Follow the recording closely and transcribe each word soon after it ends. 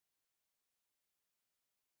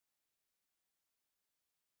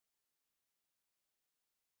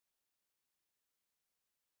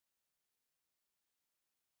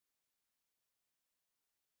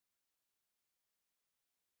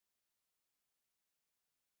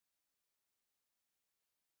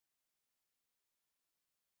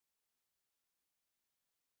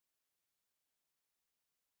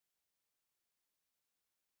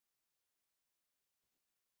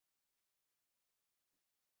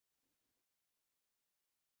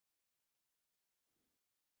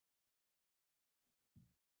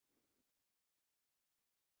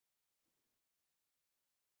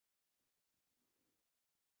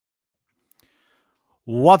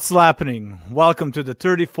What's happening? Welcome to the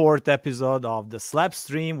 34th episode of the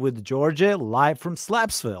Slapstream with Djordje, live from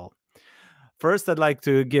Slapsville. First, I'd like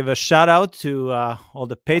to give a shout out to all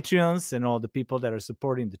the Patreons and all the people that are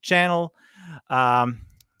supporting the channel. Um,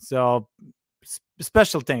 so,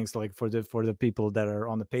 special thanks like for the people that are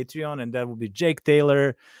on the Patreon, and that will be Jake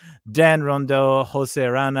Taylor, Dan Rondeau, Jose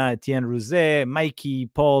Arana, Etienne, Rouzet, Mikey,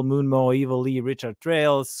 Paul, Moomaw, Evill, Richard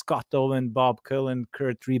Tralles, Scott Owen, Bob Cullen,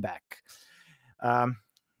 Kurt Ribak. Um,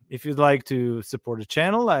 if you'd like to support the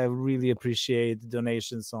channel, I really appreciate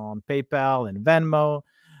donations on PayPal and Venmo.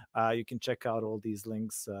 You can check out all these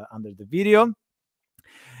links under the video.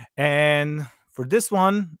 And for this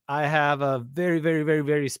one, I have a very, very, very,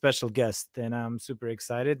 very special guest, and I'm super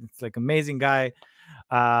excited. It's like amazing guy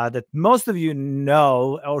that most of you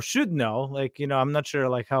know or should know. Like, I'm not sure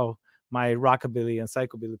like how my rockabilly and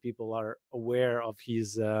psychobilly people are aware of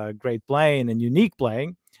his great playing and unique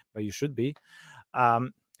playing, but you should be.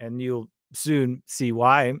 And you'll soon see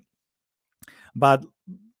why. But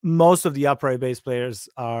most of the upright bass players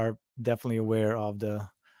are definitely aware of the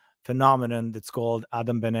phenomenon that's called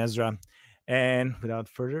ADAM Ben Ezra. And without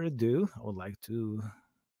further ado, I would like to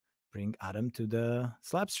bring Adam to the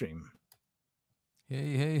Slapstream.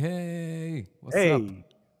 Hey. What's up? Hey,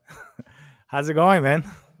 how's it going, man?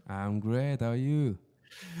 I'm great. How are you?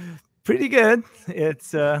 Pretty good.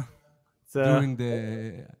 It's During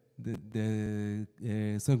the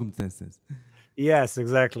circumstances. yes,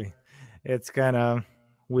 exactly. It's kind of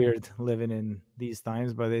weird living in these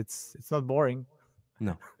times, but it's not boring.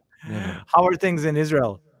 No, never. How are things in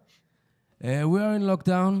Israel? We are in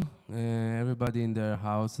lockdown. Everybody in their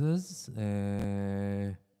houses.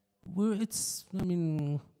 I'm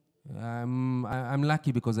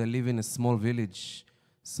lucky because I live in a small village,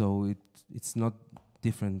 so it's not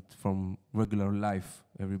different from regular life.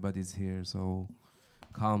 Everybody's here, so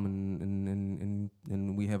calm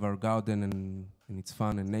and we have our garden and it's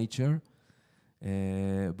fun and nature.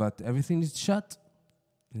 But everything is shut.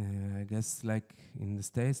 I guess like in the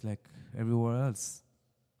States, like everywhere else.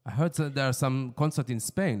 I heard that there are some concerts in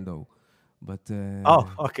Spain though, but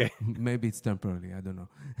Oh, okay. maybe it's temporarily. I don't know.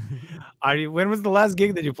 When was the last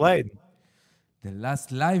gig that you played? The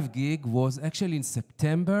last live gig was actually in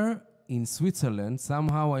September in Switzerland.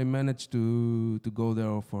 Somehow I managed to go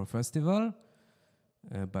there for a festival,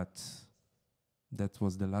 but that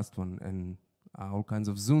was the last one, and all kinds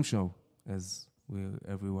of Zoom show as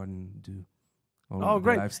everyone do. Oh,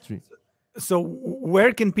 great. Live stream. So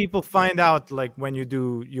where can people find out like when you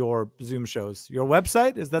do your Zoom shows? Your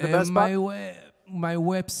website? Is that the best spot? My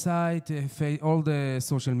website, all the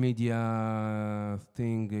social media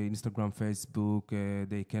thing, Instagram, Facebook,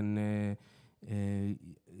 they can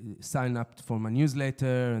sign up for my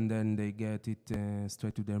newsletter and then they get it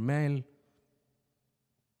straight to their mail.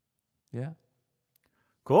 Yeah.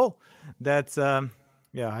 Cool. That's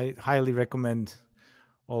yeah, I highly recommend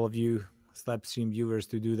all of you Slapstream viewers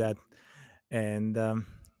to do that and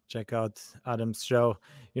check out Adam's show.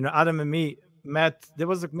 Adam and me met, there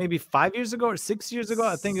was like maybe 5 years ago or 6 years ago.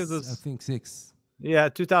 I think it was 6. Yeah,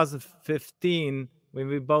 2015 when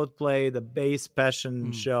we both played the Bass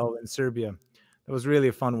Passion show in Serbia. It was really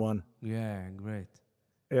a fun one. Yeah, great.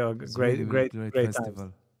 Yeah, great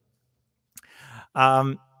festival.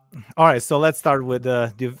 Times. All right, so let's start with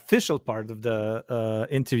the official part of the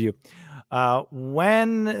interview.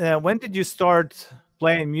 When did you start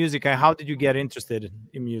playing music, and how did you get interested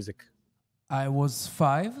in music? I was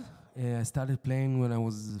 5. I started playing when I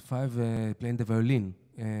was 5, playing the violin.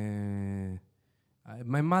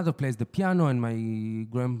 My mother plays the piano and my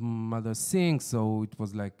grandmother sings, so it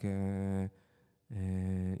was like into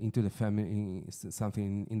the family,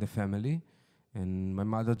 something in the family. And my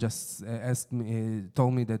mother just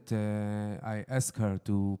told me that I asked her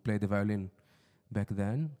to play the violin back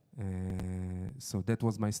then. So that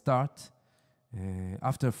was my start.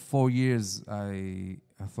 After 4 years, I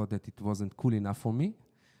thought that it wasn't cool enough for me.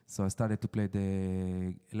 So I started to play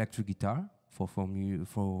the electric guitar for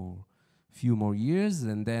few more years,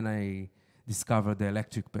 and then I discovered the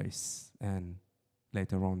electric bass and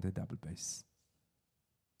later on the double bass.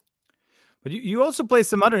 But you also play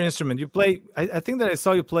some other instrument. You play, I think that I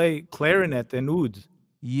saw you play clarinet and oud.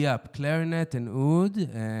 Yep, clarinet and oud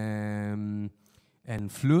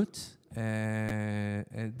and flute.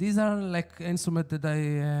 These are like instruments that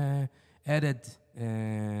I added,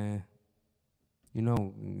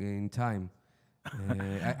 in time.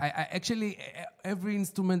 I actually, every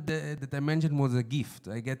instrument that I mentioned was a gift.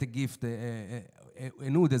 I get a gift, an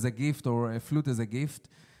oud as a gift or a flute as a gift,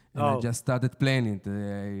 and I just started playing it.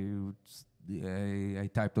 I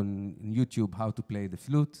typed on YouTube how to play the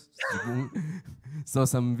flute, saw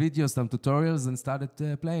some videos, some tutorials, and started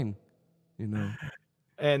playing. You know.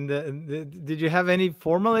 And did you have any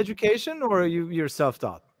formal education, or you're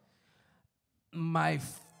self-taught? I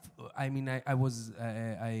mean, I was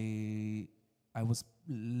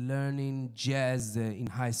learning jazz in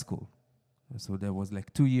high school. So there was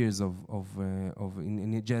like 2 years of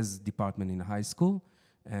in a jazz department in high school,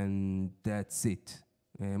 and that's it.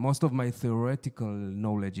 Most of my theoretical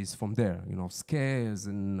knowledge is from there, you know, scales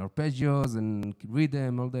and arpeggios and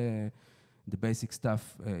rhythm, all the basic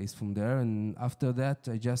stuff is from there. And after that,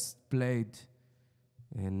 I just played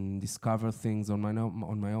and discovered things on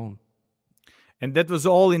my own. And that was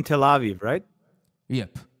all in Tel Aviv, right?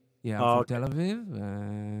 Yep. Yeah, I'm Oh, from okay. Tel Aviv,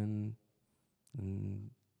 and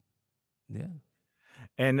yeah.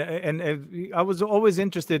 And I was always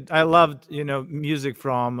interested. I loved, music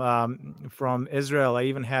from Israel. I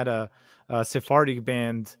even had a Sephardic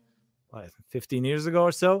band 15 years ago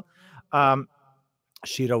or so,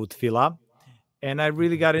 Shira Utfila, and I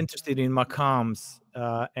really got interested in makams.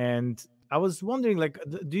 And I was wondering, like,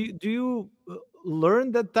 do you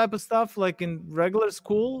learn that type of stuff like in regular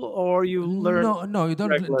school, or you learn No, you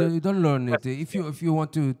regular? you don't learn it. If you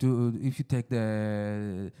want to if you take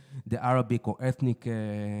the Arabic or ethnic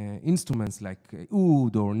instruments like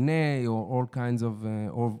oud or ney or all kinds of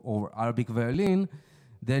or Arabic violin,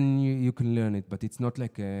 then you can learn it. But it's not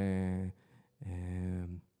like a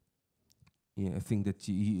thing that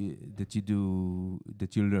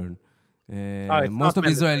you learn. Oh, it's Most not of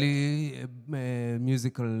mandatory. Israeli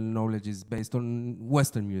musical knowledge is based on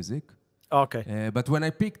Western music. Okay. But when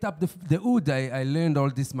I picked up the oud, I learned all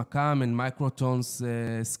this makam and microtones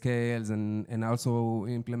scales, and also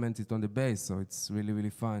implement it on the bass. So it's really,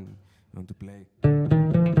 really fun to play.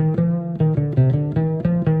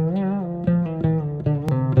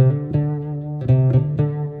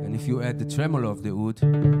 And if you add the tremolo of the oud,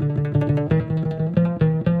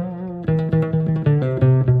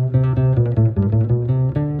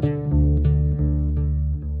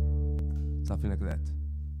 something like that.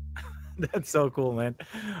 That's so cool, man.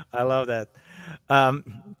 I love that. Um,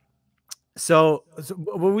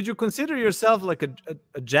 would you consider yourself like a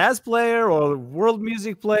jazz player or world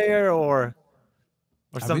music player or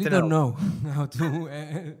I really something don't else? know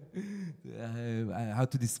how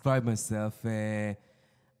to describe myself.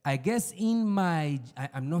 I guess I'm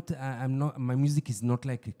not. My music is not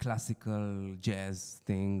like a classical jazz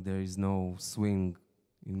thing. There is no swing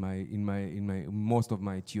in my most of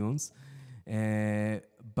my tunes,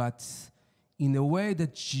 but in a way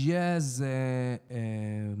that jazz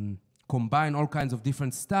combine all kinds of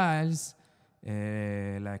different styles.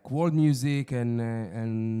 Like world music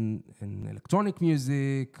and electronic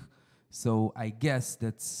music. So I guess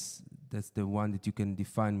that's the one that you can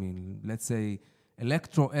define me. Let's say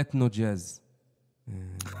electro ethno jazz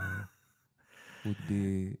would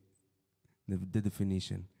be the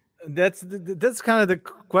definition. That's kind of the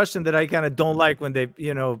question that I kind of don't like when they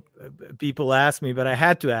people ask me, but I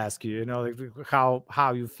had to ask you, like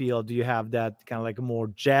how you feel. Do you have that kind of like a more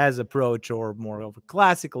jazz approach or more of a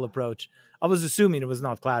classical approach? I was assuming it was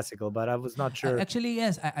not classical, but I was not sure. Actually,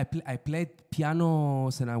 yes, I played piano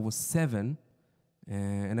since I was 7.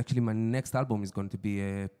 And actually, my next album is going to be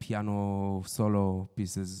a piano solo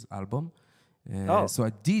pieces album. Oh, So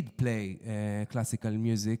I did play classical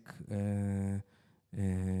music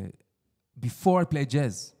before I played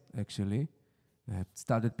jazz, actually. I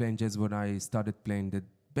started playing jazz when I started playing the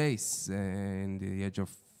bass in the age of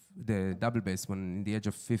the double bass when in the age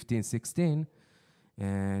of 15, 16.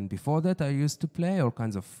 And before that, I used to play all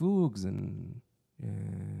kinds of fugues and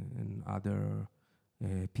other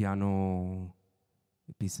piano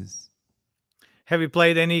pieces. have you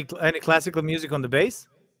played any classical music on the bass?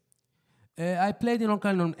 I played in all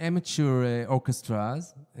kind of amateur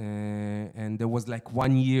orchestras, and there was like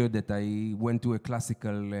 1 year that I went to a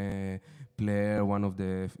classical player, one of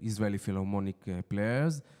the Israeli Philharmonic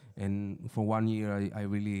players, and for 1 year I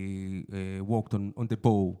really worked on the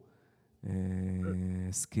bow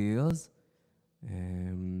skills,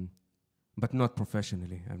 but not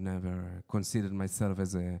professionally. I've never considered myself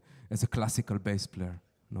as a classical bass player.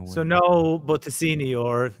 No So way. no Bottesini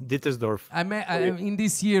or Dittersdorf. In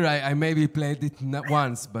this year, I maybe played it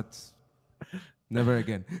once, but never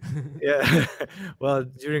again. Yeah. Well,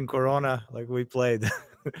 during Corona, like we played.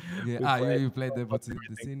 Yeah, We played you played the everything.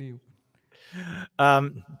 scene.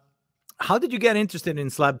 Um, how did you get interested in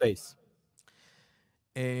slap bass?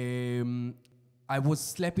 I was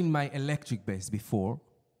slapping my electric bass before,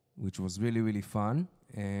 which was really, really fun.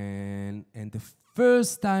 And the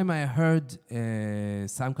first time I heard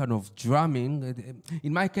some kind of drumming,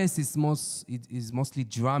 in my case it is mostly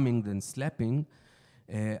drumming than slapping.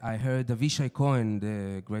 I heard Avishai Cohen,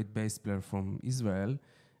 the great bass player from Israel,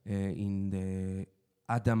 in the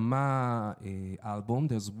Adama album.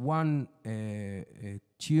 There's one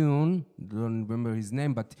tune, don't remember his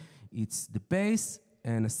name, but it's the bass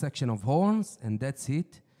and a section of horns, and that's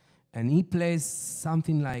it. And he plays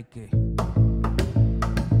something like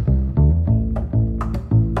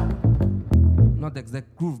not the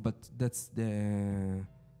exact groove, but that's the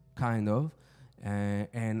kind of.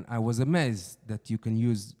 And I was amazed that you can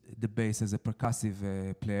use the bass as a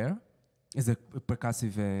percussive player, as a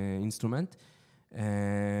percussive instrument.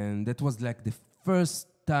 And that was like the first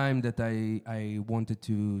time that I wanted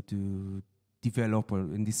to develop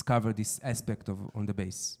and discover this aspect on the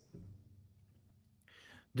bass.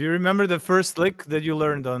 Do you remember the first lick that you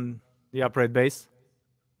learned on the upright bass?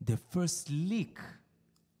 The first lick?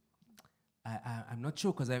 I'm not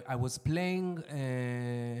sure, because I was playing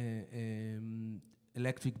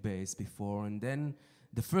electric bass before, and then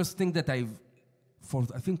the first thing that I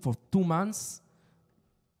think for 2 months,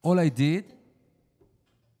 all I did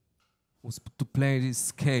was to play these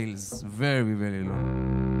scales very, very low.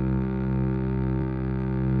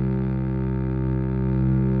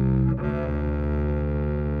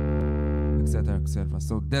 Etc., etc.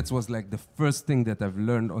 So that was like the first thing that I've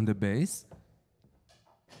learned on the bass,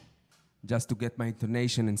 just to get my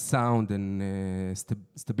intonation and sound and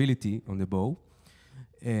stability on the bow.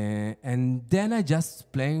 And then I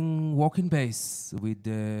just playing walking bass with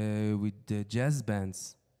the jazz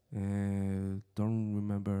bands. Don't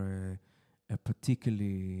remember a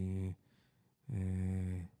particularly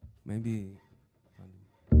maybe.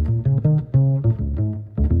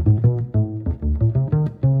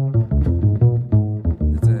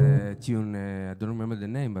 That's a tune. I don't remember the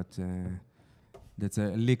name, but. That's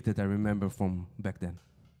a lick that I remember from back then.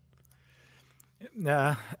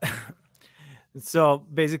 So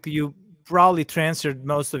basically, you probably transferred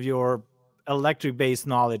most of your electric bass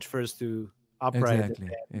knowledge first to upright.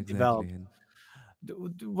 Exactly.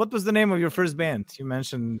 What was the name of your first band? You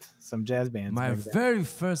mentioned some jazz bands. My very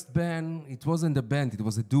first band, it wasn't a band, it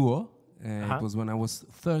was a duo. It was when I was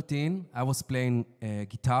 13. I was playing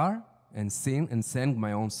guitar and sang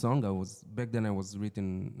my own song. Back then I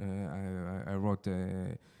wrote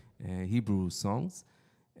Hebrew songs,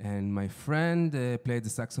 and my friend played the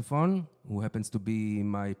saxophone, who happens to be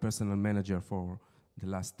my personal manager for the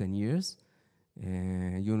last 10 years.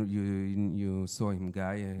 You saw him,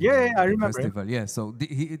 Guy. I remember. Festival. Yeah, so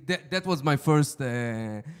that was my first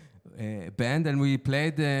band, and we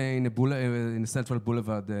played in the Central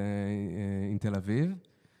Boulevard in Tel Aviv.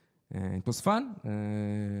 It was fun,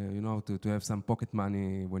 to have some pocket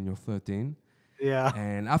money when you're 13. Yeah.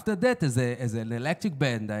 And after that, as an electric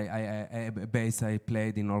band, bass, I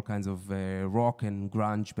played in all kinds of rock and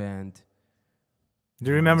grunge band.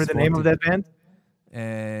 Do you remember the name of that band?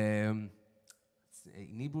 In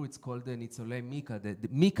Hebrew, it's called the Nitzolei Mika, the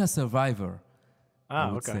Mika Survivor.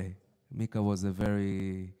 I would say. Mika was a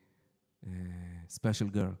very special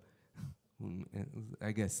girl,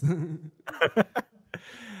 I guess.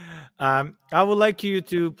 I would like you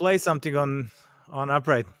to play something on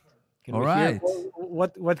upright. All right.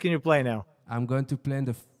 What can you play now? I'm going to play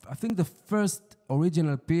I think the first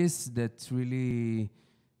original piece that really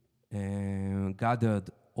gathered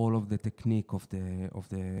all of the technique of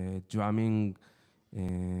the drumming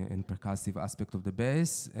and percussive aspect of the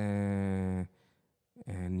bass, and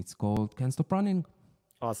it's called Can't Stop Running.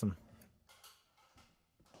 Awesome.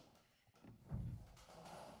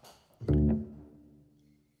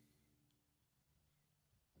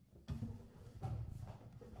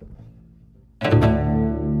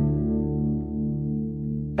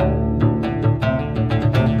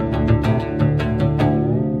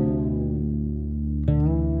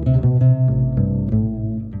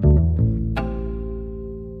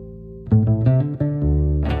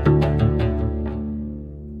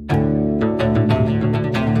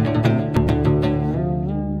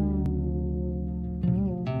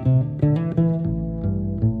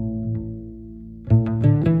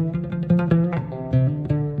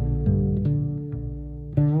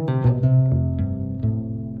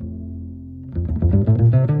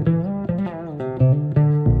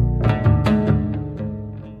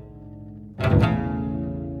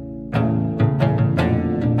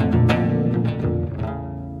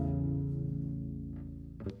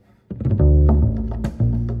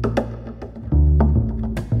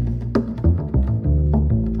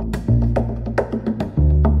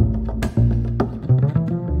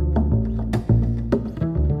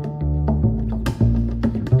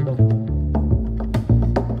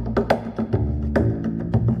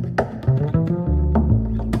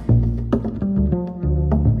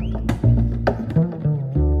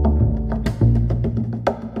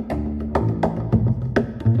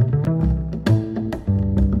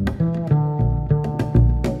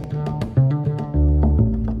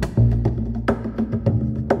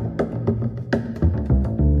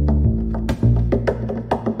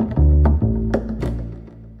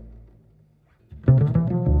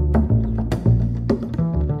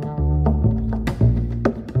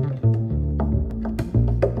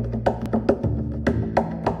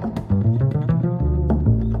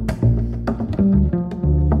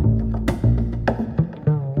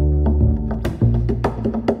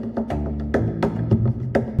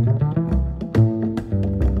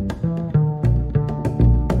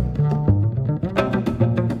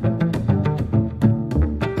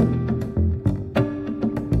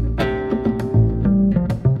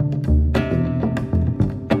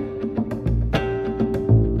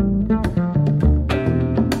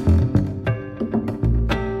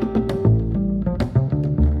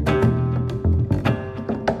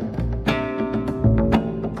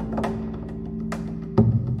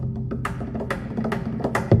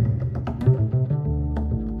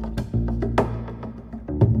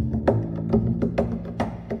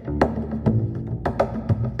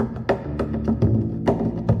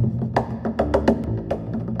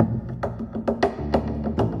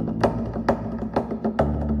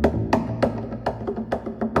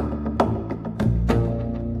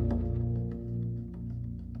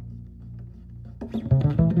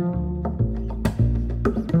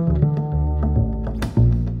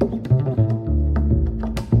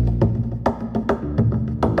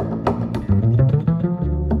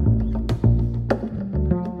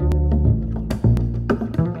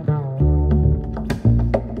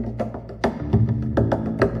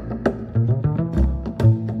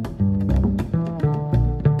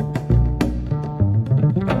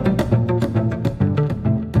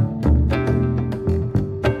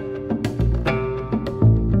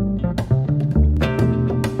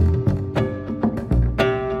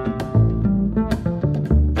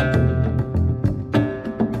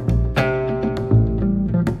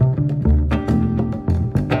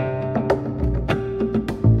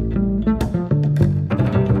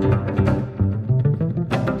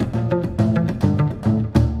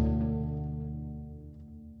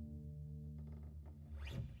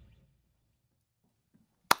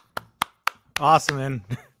 Awesome, man.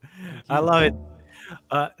 I you. love it.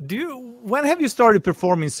 When have you started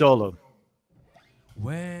performing solo?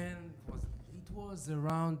 It was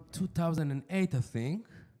around 2008, I think.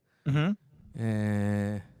 Mm-hmm.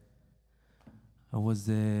 I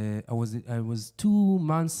was 2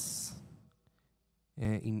 months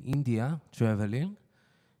in India traveling,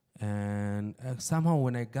 and somehow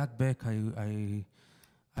when I got back,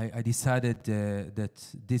 I decided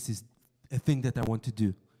that this is a thing that I want to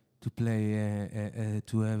do, to play,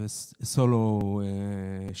 to have a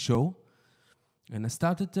solo show. And I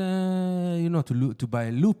started, to buy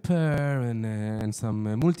a looper and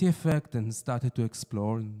some multi-effect, and started to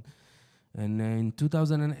explore. And in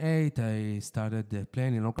 2008, I started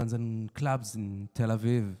playing in all kinds of clubs in Tel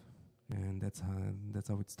Aviv, and that's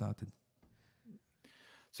how it started.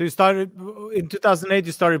 So you started in 2008.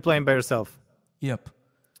 You started playing by yourself. Yep.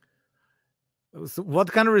 So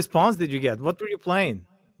what kind of response did you get? What were you playing?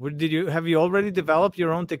 Have you already developed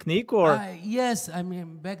your own technique, or? Yes, I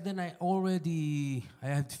mean back then I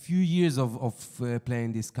had a few years of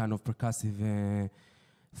playing this kind of percussive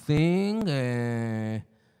thing,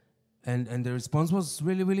 and the response was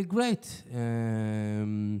really great.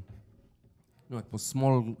 It was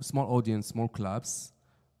small audience, small clubs,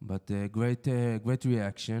 but great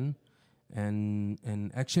reaction.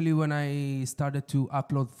 And actually, when I started to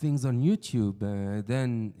upload things on YouTube,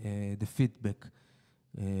 then the feedback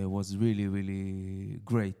was really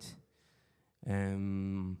great.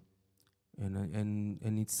 And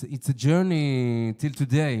it's a journey till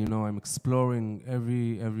today. I'm exploring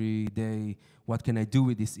every day what can I do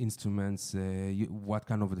with these instruments, what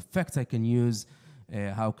kind of effects I can use,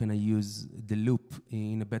 how can I use the loop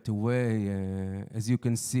in a better way. As you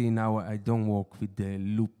can see now, I don't work with the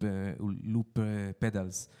loop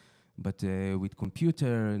pedals, but with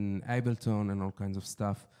computer and Ableton and all kinds of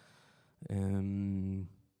stuff.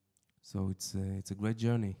 So it's a great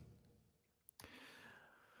journey.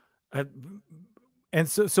 And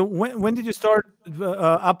so when did you start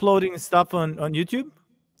uploading stuff on YouTube?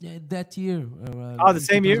 Yeah, that year. The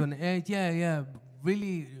same year? 2008. Yeah.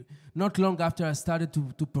 Really, not long after I started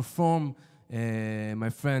to perform, my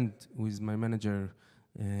friend, who is my manager,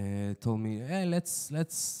 told me, "Hey, let's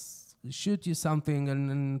shoot you something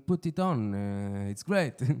and put it on. It's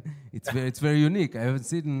great. It's very unique. I haven't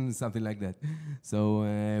seen something like that." So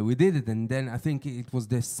we did it, and then I think it was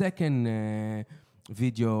the second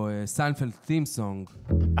video, Seinfeld theme song.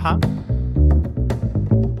 Uh-huh.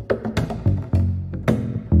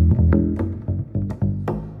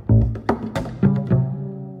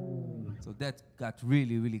 So that got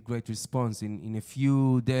really great response. In a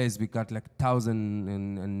few days, we got like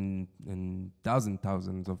thousands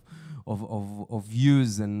of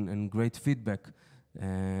views and great feedback.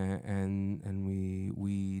 And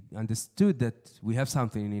we understood that we have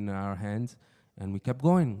something in our hands, and we kept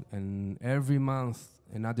going. And every month,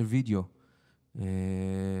 another video.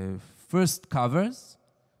 First covers,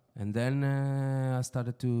 and then I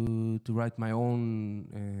started to write my own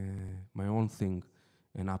thing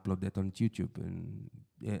and upload that on YouTube.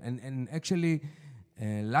 And actually,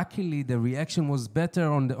 luckily, the reaction was better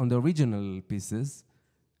on the original pieces.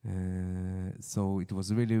 So it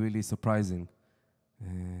was really surprising.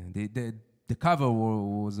 The cover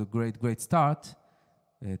was a great start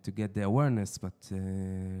to get the awareness, but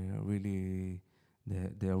really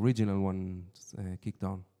the original one kicked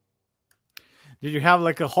on. Did you have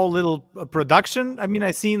like a whole little production? I mean,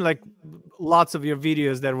 I seen like lots of your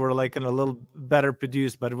videos that were like a little better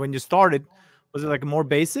produced, but when you started, was it like more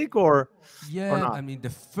basic or not? I mean, the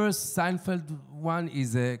first Seinfeld one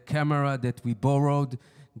is a camera that we borrowed.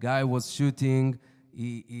 Guy was shooting.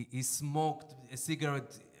 He smoked a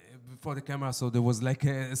cigarette before the camera, so there was like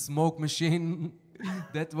a smoke machine.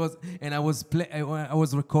 That was, and I was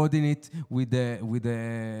recording it with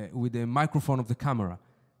the microphone of the camera,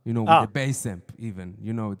 with the bass amp even.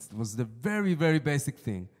 It was the very basic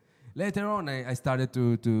thing. Later on, I started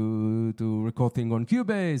to record things on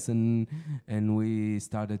Cubase, and we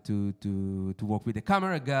started to work with the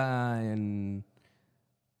camera guy, and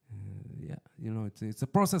it's a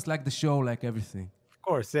process like the show, like everything. Of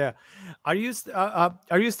course, yeah. Are you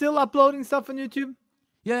still uploading stuff on YouTube?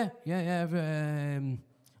 Yeah.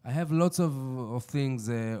 I have lots of things.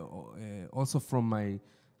 Also from my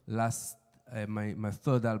last, my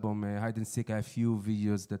third album, Hide and Seek. I have a few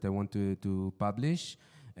videos that I want to publish,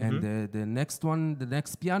 and the next one, the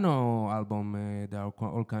next piano album, there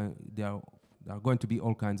are going to be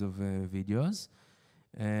all kinds of videos.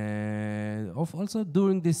 Also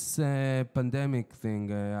during this pandemic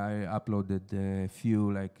thing, I uploaded a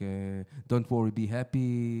few, like "Don't Worry, Be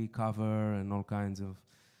Happy" cover and all kinds of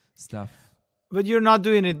stuff. But you're not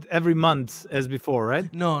doing it every month as before,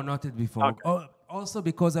 right? No, not it before. Okay. Also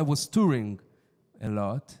because I was touring a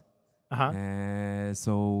lot, Uh-huh.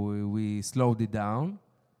 so we slowed it down.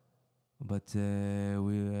 But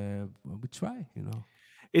we try, you know.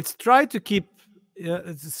 It's try to keep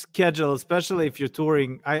the schedule, especially if you're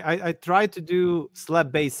touring. I try to do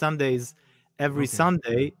slap based Sundays every Okay.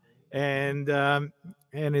 Sunday, and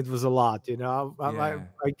it was a lot. Yeah, I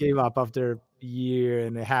gave up after a year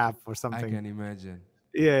and a half or I something. can imagine.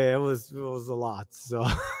 Yeah, it was a lot. So,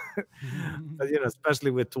 but,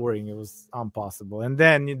 especially with touring, it was impossible. And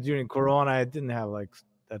then during Corona, I didn't have like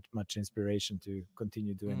that much inspiration to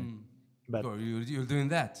continue doing it. But So you're doing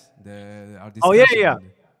that, our oh yeah, yeah.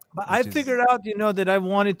 discussion, But I which is figured out, that I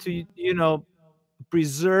wanted to,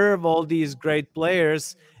 preserve all these great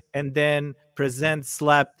players and then present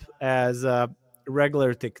slap as a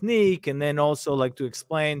regular technique, and then also like to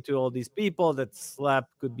explain to all these people that slap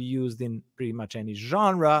could be used in pretty much any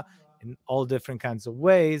genre in all different kinds of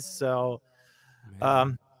ways.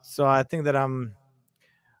 amazing. So I think that I'm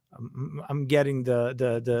getting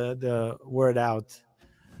the word out.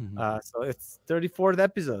 So it's 34th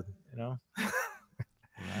episode. Right.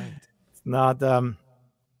 It's not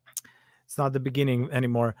it's not the beginning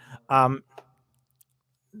anymore.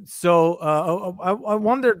 So I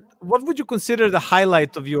wondered, what would you consider the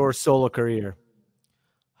highlight of your solo career?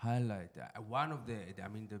 Highlight. One of I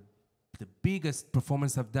mean, the biggest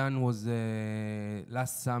performance I've done was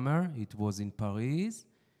last summer. It was in Paris.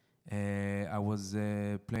 I was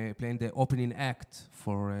playing the opening act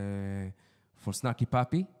for Snarky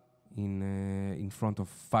Puppy in front of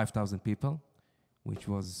 5,000 people, which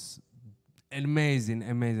was amazing,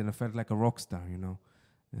 amazing. I felt like a rock star, you know.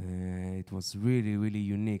 It was really, really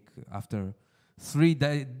unique. After 3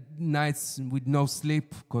 nights with no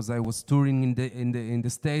sleep, because I was touring in the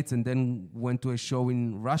States, and then went to a show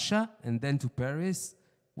in Russia, and then to Paris.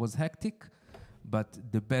 Was hectic, but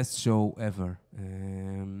the best show ever.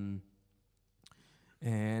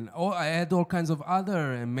 And I had all kinds of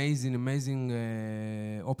other amazing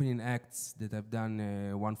opening acts that I've done.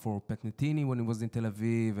 One for Petnetini when he was in Tel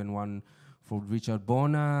Aviv, and one for Richard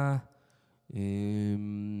Bona.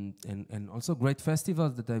 And also great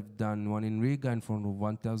festivals that I've done. One in Riga in front of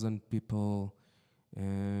 1,000 people.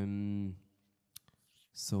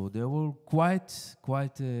 So there were quite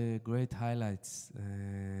great highlights.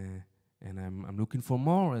 And I'm looking for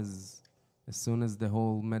more as soon as the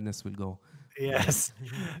whole madness will go. Yes.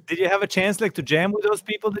 Did you have a chance like to jam with those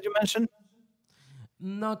people that you mentioned?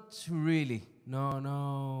 Not really. No,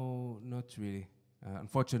 not really.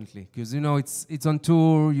 Unfortunately, because it's on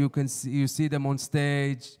tour. You see them on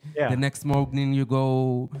stage. Yeah. The next morning you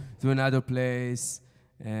go to another place.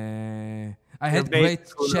 I had based great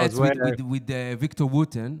who knows chats where. with Victor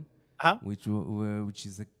Wooten, Huh? which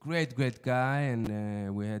is a great guy,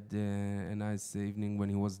 and we had a nice evening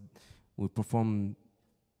when we performed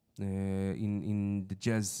in the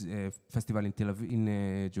jazz festival in Tel Aviv,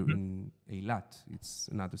 in Eilat. It's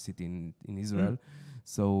another city in Israel.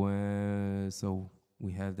 So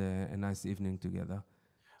we had a nice evening together.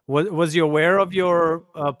 Was you aware of your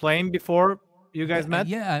playing before you guys met?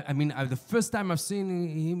 Yeah, I mean, the first time I've seen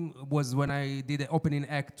him was when I did an opening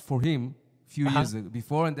act for him a few years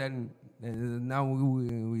before, and then now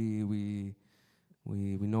we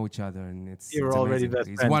know each other, and it's already amazing. best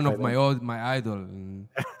He's friends one by of then. my idol. And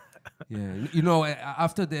yeah,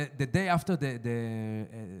 after the day after the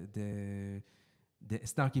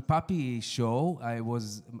Snarky Puppy show, I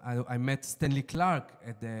met Stanley Clark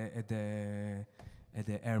at the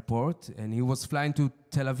airport, and he was flying to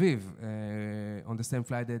Tel Aviv on the same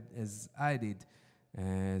flight as I did.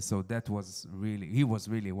 So he was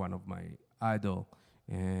really one of my idol.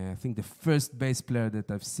 I think the first bass player that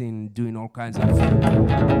I've seen doing all kinds of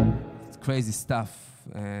crazy stuff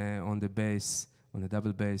on the bass, on the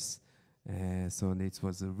double bass. So it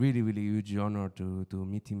was a really, really huge honor to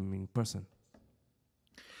meet him in person.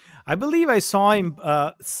 I believe I saw him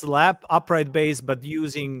slap upright bass, but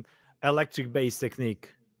using electric bass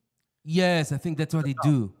technique. Yes, I think that's what he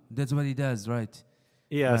do. That's what he does, right?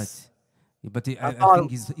 Yes. Right. But I think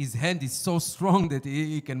his hand is so strong that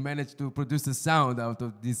he can manage to produce a sound out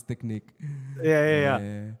of this technique.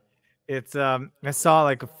 Yeah. It's I saw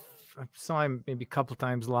I saw him maybe a couple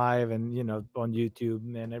times live, and on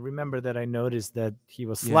YouTube, and I remember that I noticed that he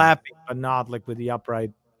was slapping, but not like with the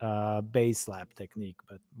upright bass slap technique,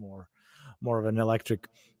 but more of an electric.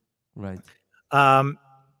 Right.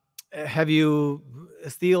 Have you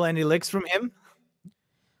steal any licks from him?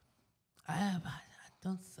 I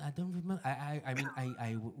don't remember. I mean,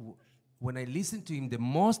 when I listened to him the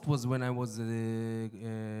most was when I was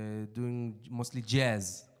doing mostly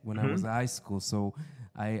jazz when I was in high school. So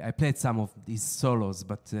I played some of these solos,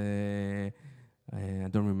 but I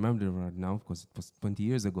don't remember right now because it was 20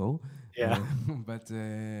 years ago. Yeah. But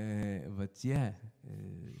yeah,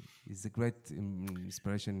 it's a great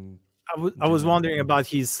inspiration. I was wondering about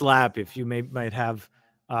his slap, if you might have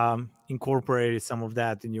incorporated some of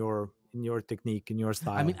that in your technique, in your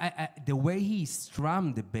style. I mean, the way he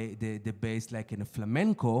strummed the bass like in a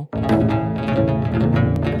flamenco.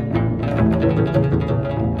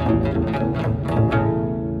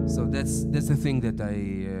 So that's the thing that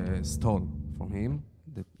I stole from him,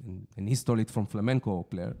 and he stole it from flamenco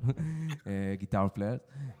player, guitar player.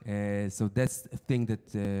 So that's a thing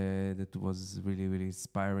that was really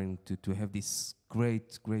inspiring to have this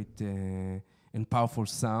great and powerful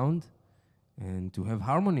sound, and to have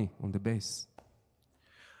harmony on the bass.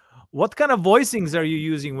 What kind of voicings are you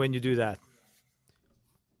using when you do that?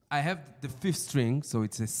 I have the 5th string, so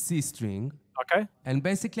it's a C string. Okay. And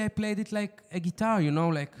basically I played it like a guitar, you know,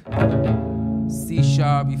 like C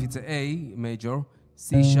sharp, if it's A major,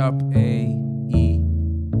 C sharp, A, E,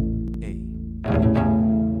 A.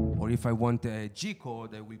 Or if I want a G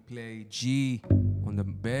chord, I will play G on the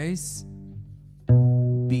bass,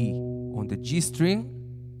 B on the G string,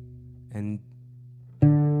 and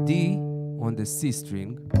D on the C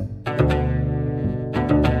string.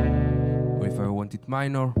 Or if I want it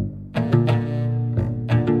minor,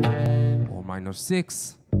 or minor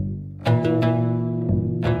 6,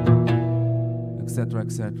 etc.,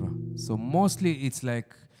 etc. So mostly it's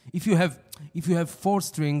like, if you have 4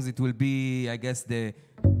 strings, it will be, I guess, the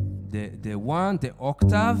one, the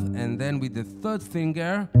octave, and then with the 3rd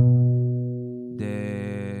finger,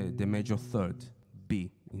 the major 3rd,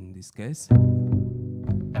 B in this case.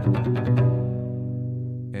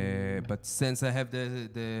 But since I have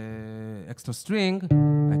the extra string,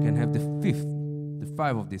 I can have the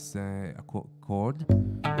 5 of this chord,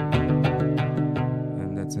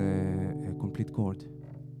 and that's a complete chord.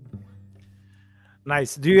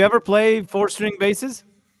 Nice. Do you ever play 4-string basses?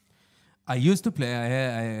 I used to play.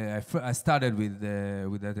 I started with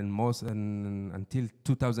that, and until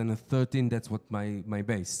 2013, that's what my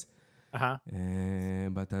bass.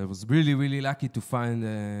 But I was really lucky to find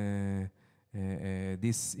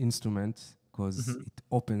this instrument, because it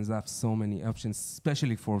opens up so many options,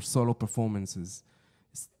 especially for solo performances,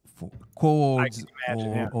 for chords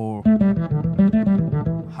or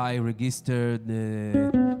high registered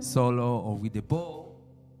solo, or with the bow.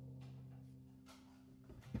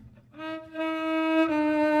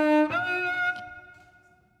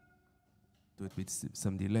 Do it with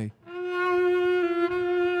some delay.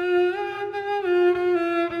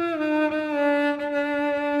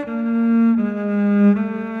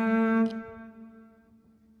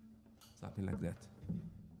 Something like that.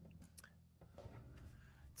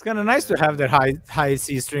 It's kind of nice to have that high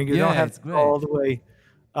C string. You don't have to go all the way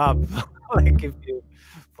up, like if you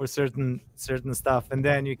for certain stuff, and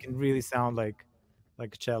then you can really sound like a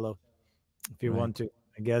cello if you want to.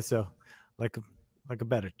 I guess so, like a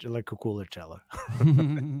cooler cello.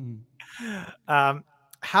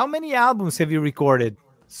 How many albums have you recorded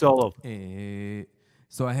solo?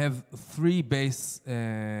 So I have 3 bass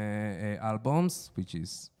albums, which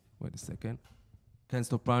is, wait a second, Can't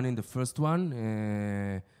Stop Running, the first one,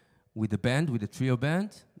 with the band, with the trio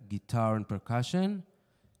band, guitar and percussion,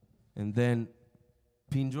 and then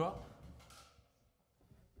Pin Drop,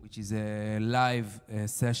 which is a live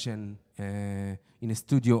session in a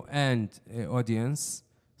studio and audience,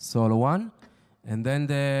 solo one, and then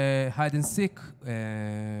the Hide and Seek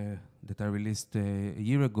that I released a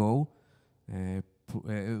year ago.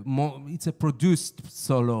 It's a produced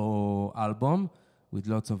solo album with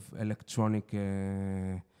lots of electronic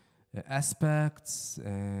aspects,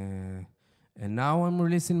 and now I'm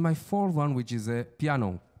releasing my 4th one, which is a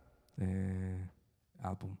piano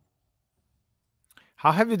album.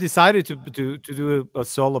 How have you decided to do a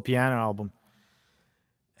solo piano album?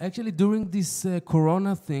 Actually, during this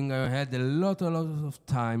Corona thing, I had a lot of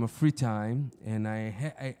time, of free time, and I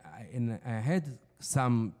had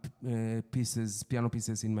some piano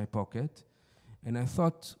pieces in my pocket, and I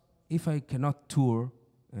thought, if I cannot tour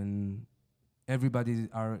and everybody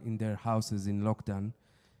are in their houses in lockdown,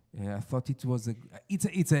 I thought it's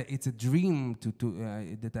a dream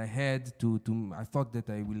that I had I thought that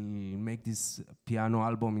I will make this piano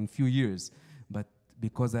album in few years, but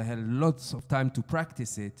because I had lots of time to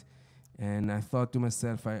practice it, and I thought to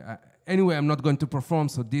myself, anyway, I'm not going to perform,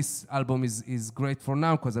 so this album is great for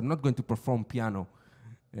now, because I'm not going to perform piano.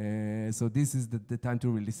 So this is the time to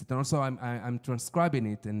release it. And also I'm transcribing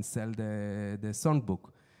it and sell the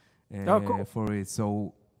songbook cool. for it.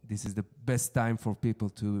 So this is the best time for people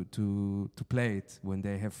to play it when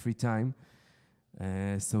they have free time.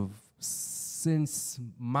 So since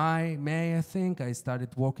May, I think, I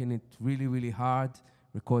started working it really, really hard,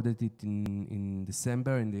 recorded it in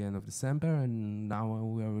December, in the end of December, and now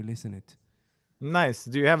we are releasing it. Nice.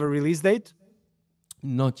 Do you have a release date?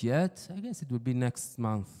 Not yet. I guess it will be next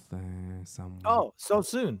month somewhere. Oh, so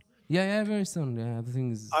soon. Yeah, very soon. Yeah,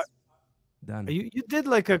 everything is done. You did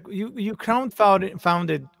like you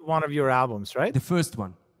crowdfunded one of your albums, right? The first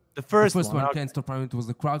one. The first one, okay. Can't Stop Running, it was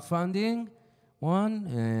the crowdfunding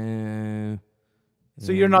one.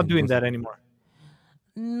 So you're not doing that anymore?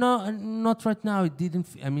 No, not right now. It didn't.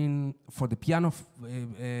 I mean, for the piano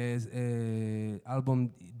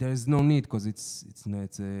album, there is no need because it's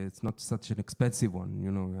not such an expensive one.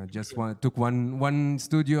 You know, I just took one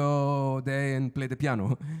studio day and play the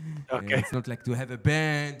piano. Okay. It's not like to have a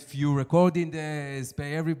band, few recording days,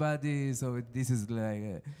 pay everybody. So this is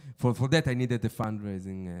like for that I needed the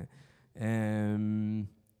fundraising.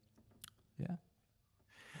 Yeah.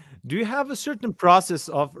 Do you have a certain process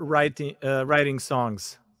of writing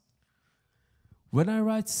songs? When I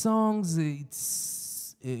write songs,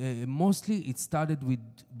 it's mostly it started with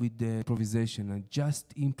the improvisation. I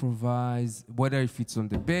just improvise, whether if it's on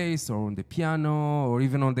the bass or on the piano or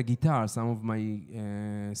even on the guitar. Some of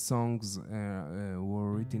my songs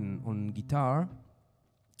were written on guitar,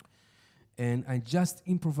 and I just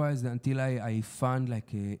improvised until I found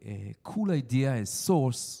like a cool idea, a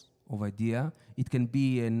source of idea. It can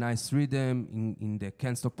be a nice rhythm. In the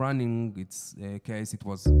Can't Stop Running, its case, it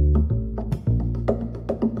was. And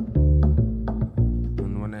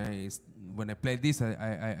when I played this,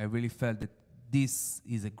 I really felt that this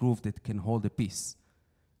is a groove that can hold a piece.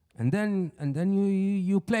 And then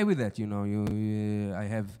you play with that. You know, I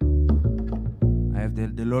have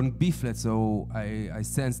the long B flat, so I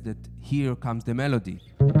sense that here comes the melody.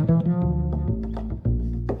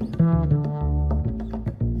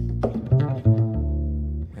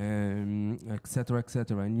 Etc.,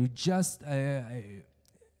 etc. And you just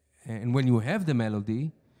and when you have the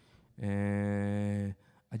melody,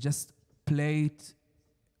 I just play it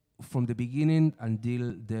from the beginning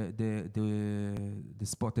until the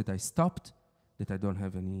spot that I stopped, that I don't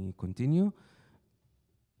have any continue.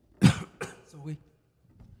 So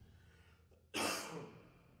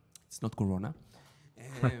it's not Corona.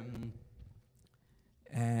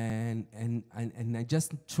 And I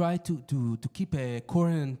just try to keep a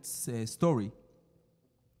current story,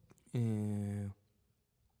 and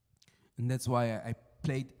that's why I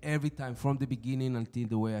played every time from the beginning until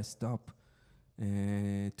the way I stop,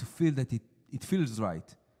 to feel that it feels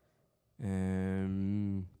right.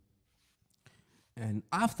 And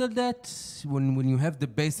after that, when you have the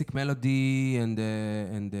basic melody and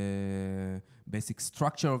the basic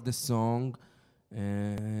structure of the song,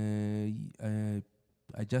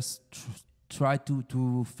 I just try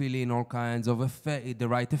to fill in all kinds of the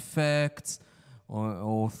right effects,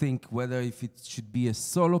 or think whether if it should be a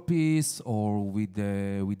solo piece or with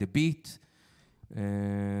the beat,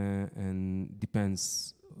 and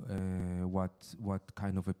depends what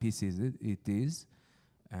kind of a piece it is.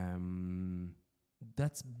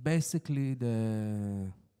 That's basically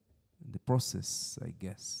the process, I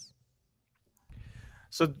guess.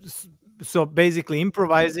 So basically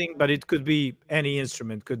improvising, but it could be any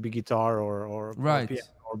instrument, could be guitar or right, piano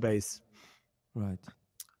or bass. Right.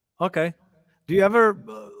 Okay. Do you ever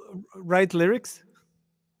write lyrics?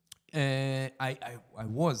 I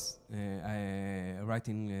was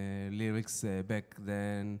writing lyrics back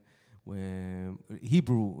then,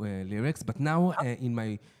 Hebrew lyrics, but now in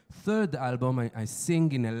my third album I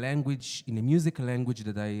sing in a musical language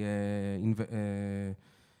that I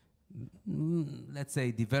let's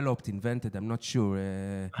say developed, invented, I'm not sure.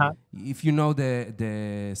 If you know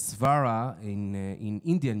the svara in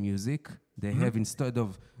Indian music, they have, instead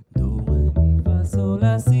of do, re, mi, fa, sol,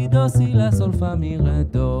 la, si, do, fa, mi, re,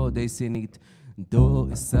 do, they sing it do,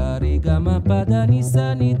 sa, re, ga, ma, pa, da, ni,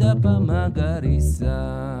 sa, ni, da, pa, ma, ga, ri,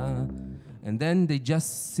 sa. And then they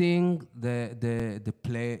just sing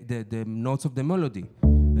the notes of the melody.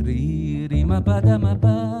 Ri, ri, ma, pa, da,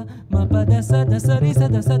 sa, ri, sa,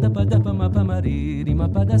 da, pa, da, pa, ma, pa, ma, ri, ma,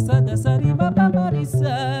 pa, da, sa, ri, ma, pa, ma, ri,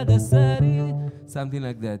 sa, ri. Something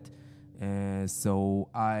like that. So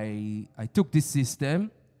I took this system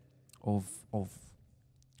of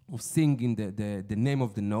singing the name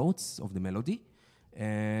of the notes of the melody,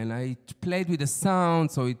 and I played with the sound,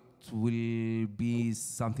 so it will be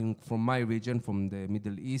something from my region, from the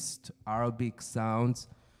Middle East, Arabic sounds.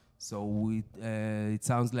 So it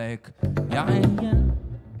sounds like ya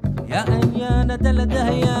nadala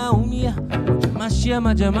dahya umiya mashya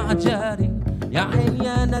ma jama'a jari يا عين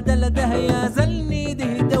يا ندل ده يا زلني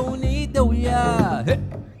ده دوني دويا.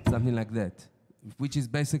 Something like that, which is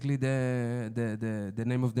basically the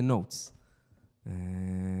name of the notes.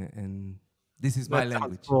 And this is my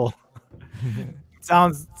language.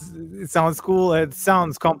 Sounds cool. it sounds cool. It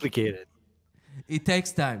sounds complicated. It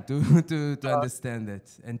takes time to understand it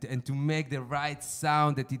and to make the right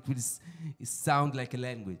sound that it will sound like a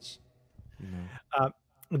language. You know.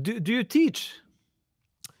 Do you teach?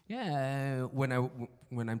 Yeah, when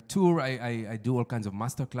I'm tour, I do all kinds of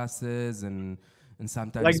master classes and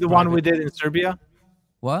sometimes Like the one we did in Serbia?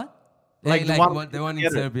 What? Like the one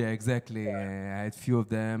in Serbia, exactly. I had few of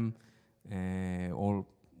them, or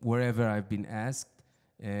wherever I've been asked.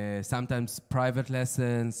 Sometimes private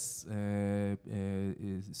lessons.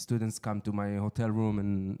 Students come to my hotel room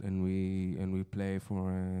and we play for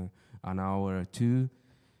an hour or two.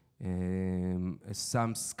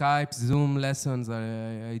 Some Skype, Zoom lessons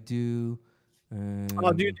I do.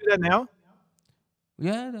 Do you do that now?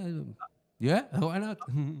 Yeah. Why not?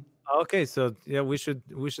 Okay, so yeah, we should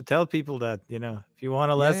tell people that, you know, if you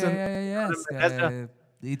want a lesson, Yes.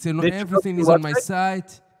 It's everything is on my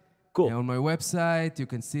site. Cool. On my website, you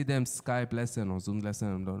can see them Skype lesson or Zoom lesson.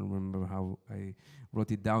 I don't remember how I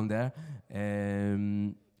wrote it down there.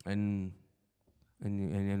 And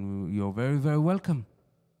you're very, very welcome.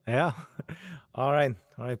 Yeah. All right,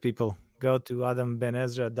 people. Go to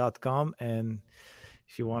adambenezra.com, and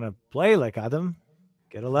if you want to play like Adam,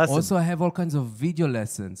 get a lesson. Also, I have all kinds of video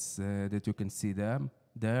lessons that you can see there.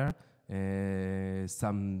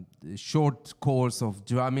 Some short course of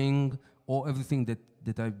drumming, or everything that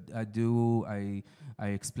I do. I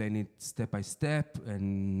explain it step by step,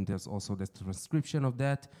 and there's also the transcription of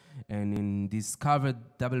that. And in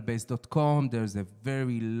discoverddoublebass.com, there's a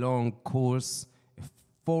very long course, a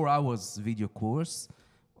 4 hours video course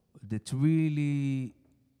that really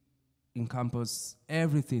encompass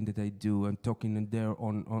everything that I do. I'm talking in there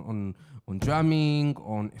on drumming,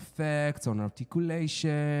 on effects, on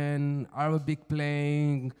articulation, Arabic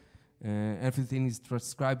playing. Everything is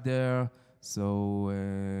transcribed there. So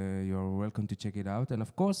you're welcome to check it out, and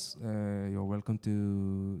of course, you're welcome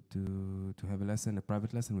to have a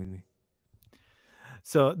private lesson with me.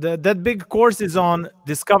 So that big course is on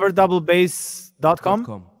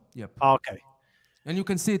discoverddoublebass.com. Yep. Okay. And you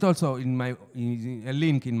can see it also in a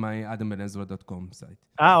link in my adambenezra.com site.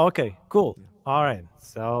 Okay, cool. Yeah. All right.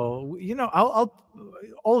 So, you know, I'll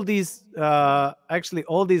all these actually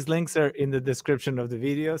all these links are in the description of the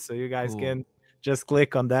video, so you guys can just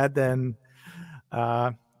click on that and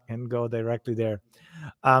go directly there.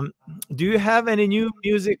 Do you have any new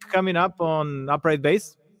music coming up on Upright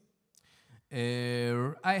Bass?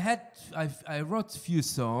 I wrote a few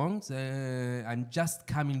songs. I'm just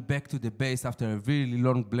coming back to the bass after a really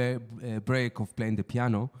long break of playing the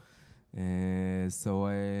piano. So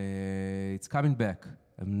it's coming back.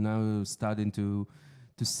 I'm now starting to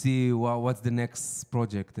see what's the next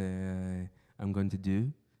project I'm going to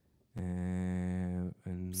do.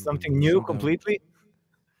 And something new completely?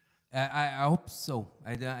 I hope so.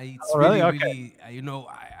 It's really? Really, you know,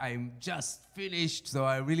 I'm just finished, so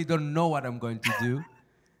I really don't know what I'm going to do.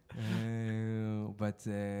 But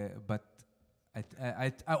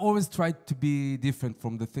I always try to be different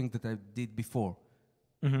from the things that I did before.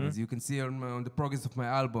 Mm-hmm. As you can see on the progress of my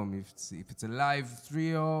album, if it's a live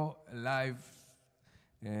trio, a live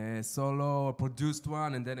solo, a produced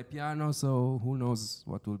one, and then a piano, so who knows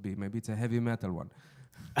what will be? Maybe it's a heavy metal one.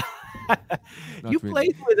 You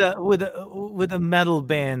played with a metal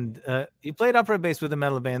band. You played upright bass with a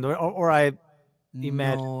metal band, or I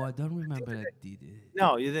imagine. No, I don't remember I did it.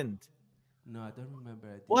 No, you didn't. No, I don't remember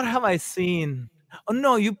I did. What have I seen? Oh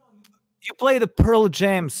no, you played a Pearl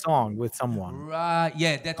Jam song with someone. Right.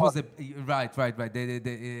 Yeah, that was the right. The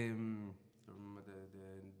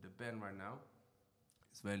band right now,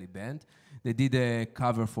 Israeli band. They did a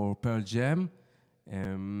cover for Pearl Jam.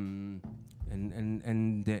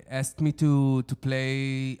 And they asked me to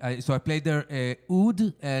play. So I played their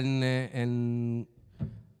oud and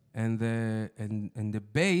the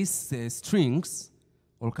bass strings,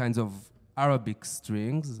 all kinds of Arabic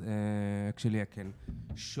strings. Actually, I can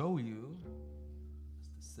show you.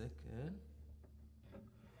 Just a second.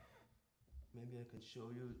 Maybe I can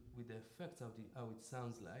show you with the effects how it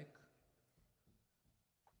sounds like.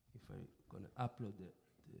 If I'm gonna upload the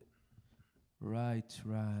right.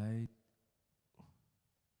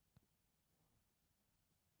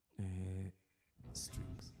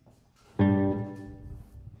 Strings.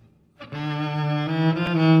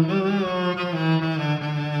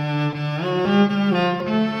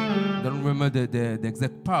 Don't remember the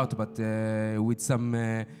exact part, but with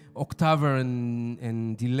some octaver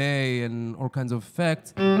and delay and all kinds of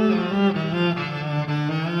effects.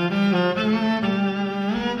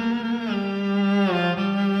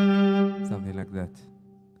 Something like that.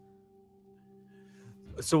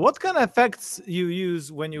 So what kind of effects you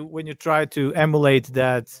use when you try to emulate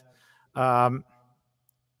that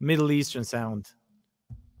Middle Eastern sound?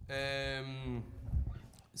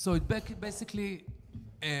 So it basically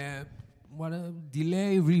what a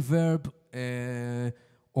delay, reverb,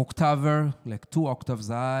 octaver, like 2 octaves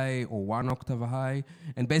high or 1 octave high,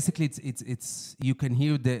 and basically it's you can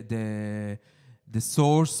hear the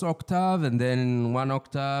source octave and then 1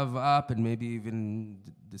 octave up and maybe even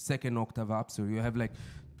the second octave up. So you have like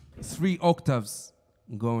 3 octaves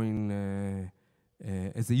going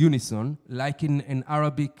as a unison, like in an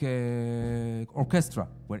Arabic orchestra,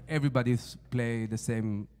 where everybody play the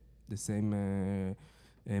same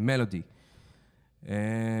melody.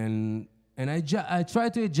 And I try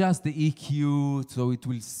to adjust the EQ so it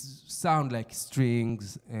will sound like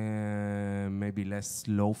strings, maybe less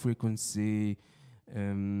low frequency,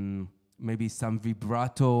 maybe some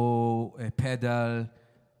vibrato pedal,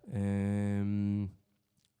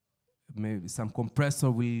 maybe some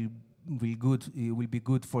compressor will be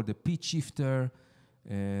good for the pitch shifter,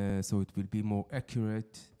 so it will be more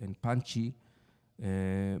accurate and punchy.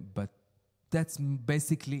 But that's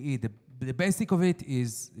basically it. The basic of it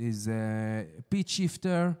is pitch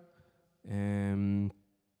shifter,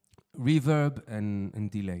 reverb,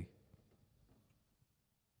 and delay.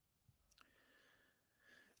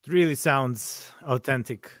 It really sounds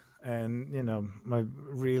authentic, and I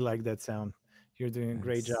really like that sound. You're doing a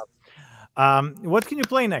great job. What can you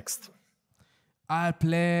play next? I'll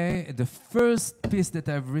play the first piece that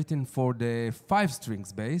I've written for the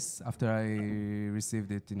 5-strings bass after I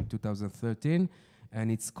received it in 2013,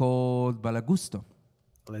 and it's called Balagusto.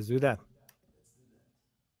 Let's do that.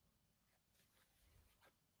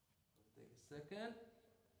 Take a second.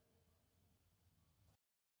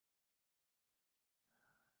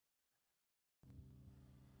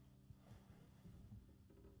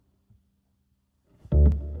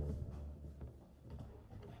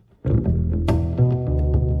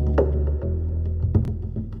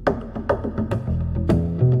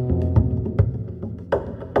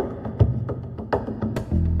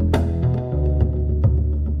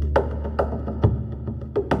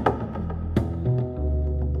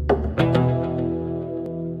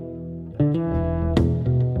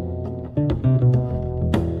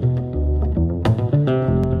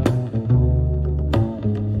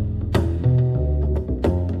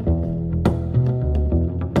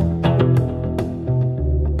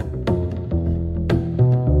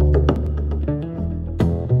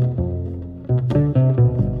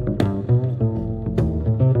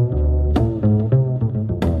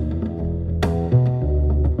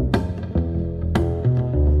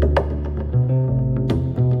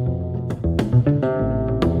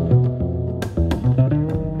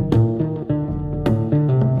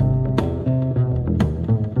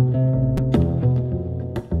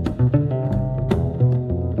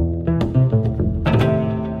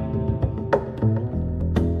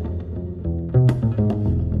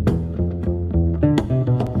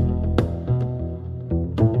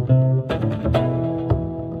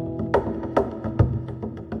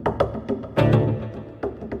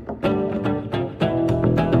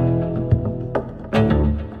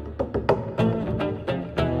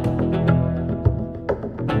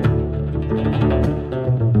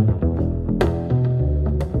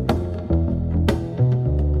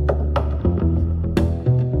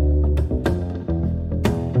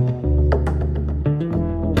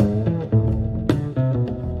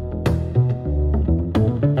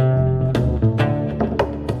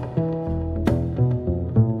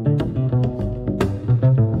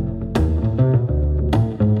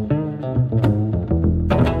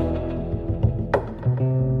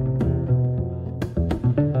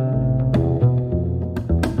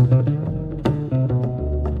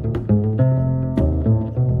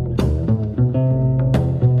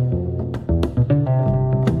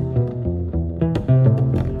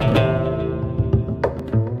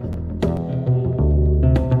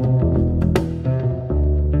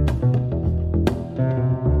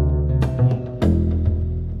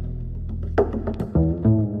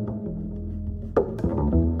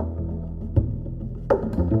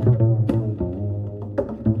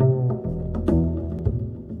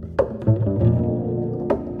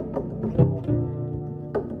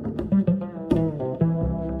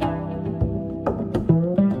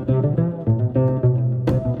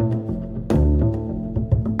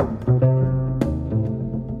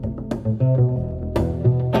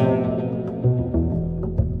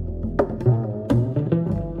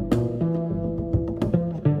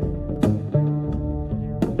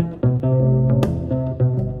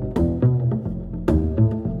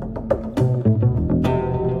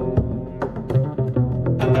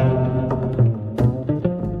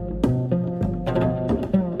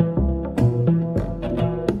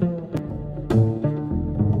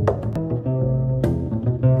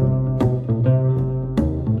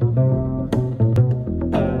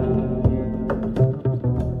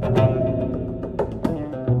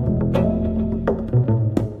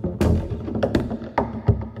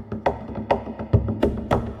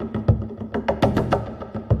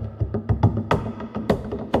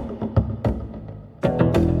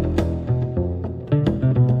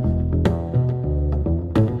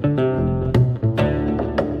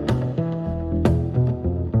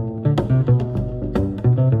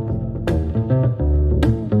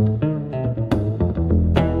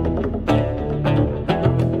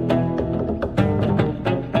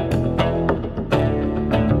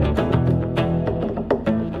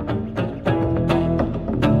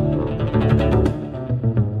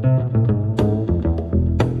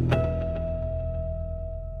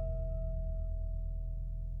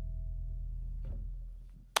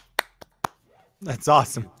 That's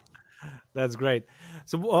awesome. That's great.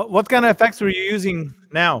 So, what kind of effects were you using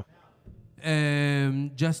now?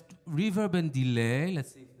 Just reverb and delay.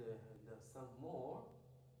 Let's see if there's some more.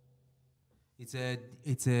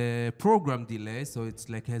 It's a program delay, so it's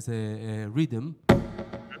like has a rhythm.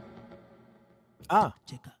 Ah,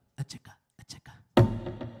 Cheka, a cheka, a cheka.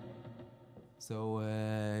 So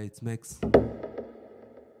it makes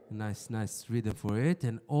a nice rhythm for it,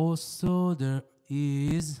 and also there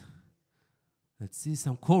is, let's see,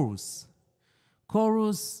 some chorus,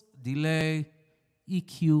 delay,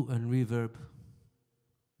 EQ, and reverb,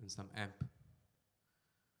 and some amp.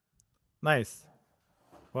 nice.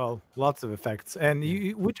 Well, lots of effects. And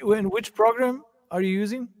which program are you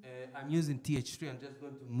using? I'm using TH3. I'm just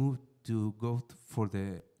going to move to for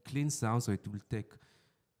the clean sound, so it will take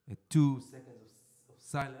 2 seconds of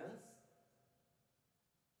silence.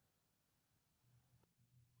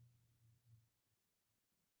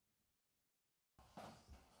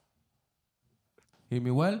 Hear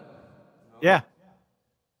me well? Yeah.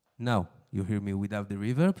 Now you hear me without the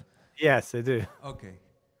reverb? Yes, I do. Okay.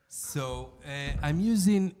 So I'm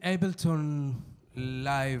using Ableton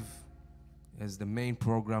Live as the main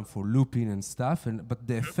program for looping and stuff, but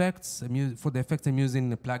the effects for the effects I'm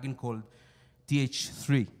using a plugin called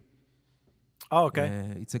TH3. Oh,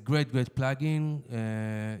 okay. It's a great plugin.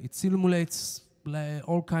 It simulates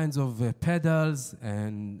all kinds of pedals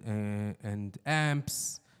and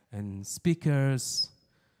amps and speakers,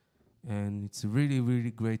 and it's a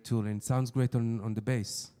really great tool, and it sounds great on the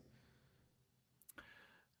bass.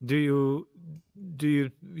 Do you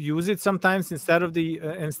use it sometimes instead of the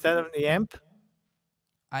amp?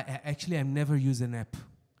 I've never used an amp.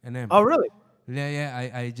 Oh, really? Yeah.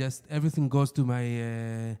 I just everything goes to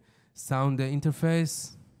my sound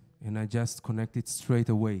interface, and I just connect it straight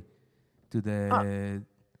away to the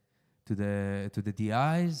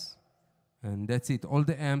DIs, and that's it. All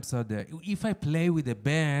the amps are there. If I play with a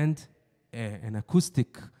band, an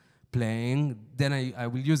acoustic playing, then I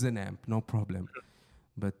will use an amp, no problem.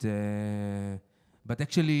 But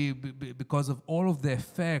actually, because of all of the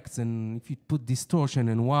effects, and if you put distortion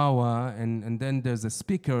and wah-wah, and then there's a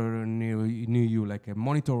speaker near you, like a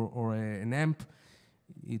monitor or an amp,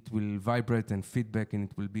 it will vibrate and feedback, and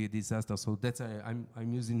it will be a disaster. So that's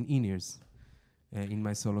I'm using in-ears in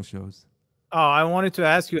my solo shows. Oh, I wanted to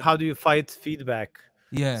ask you, how do you fight feedback?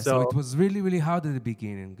 Yeah, so it was really hard at the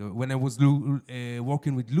beginning when I was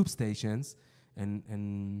working with loop stations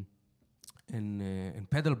and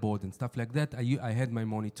pedal board and stuff like that. I had my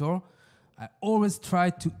monitor. I always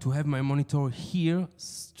tried to have my monitor here,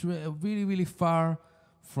 really far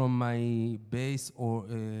from my bass, or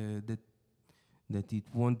that it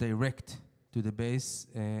won't direct to the bass,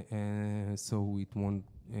 so it won't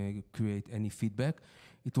create any feedback.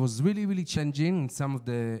 It was really challenging in some of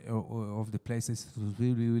the places. It was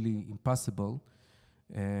really impossible,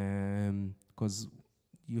 because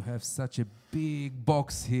you have such a big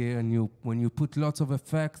box here, and when you put lots of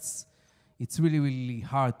effects, it's really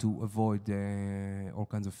hard to avoid all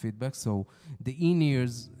kinds of feedback. So the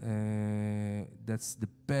in-ears, that's the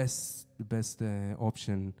best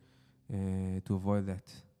option to avoid that.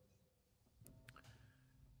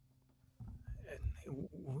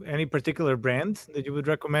 Any particular brand that you would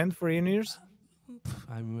recommend for in-ears?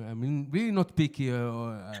 I'm really not picky.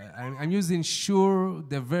 I'm using Shure,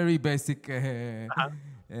 the very basic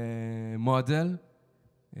model.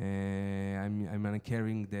 I'm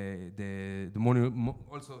carrying the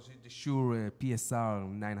also the Shure PSR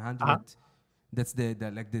 900. That's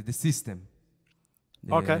the system.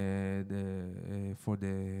 For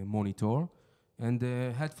the monitor, and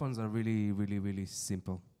the headphones are really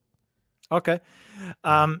simple. Okay.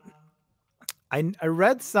 I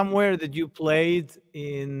read somewhere that you played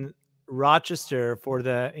in Rochester for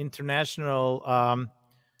the international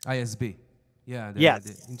ISB. Yeah,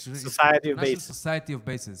 Society of Bass. Society of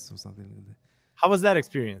Basses or something like that. How was that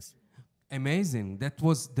experience? Amazing. That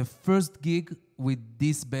was the first gig with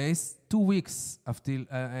this bass 2 weeks after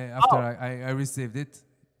I received it.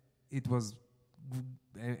 It was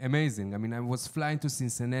amazing. I mean, I was flying to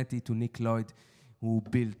Cincinnati to Nick Lloyd, who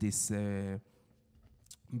built this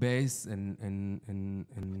bass, and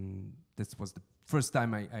this was the first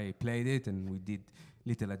time I played it, and we did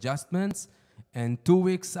little adjustments. And 2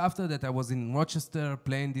 weeks after that, I was in Rochester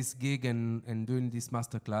playing this gig and doing this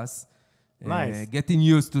masterclass. Nice. Getting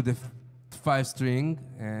used to the 5-string,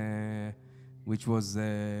 which was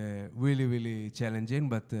really challenging,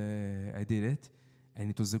 but I did it.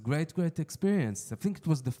 And it was a great experience. I think it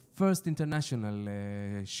was the first international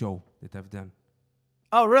show that I've done.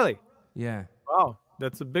 Oh, really? Yeah. Wow,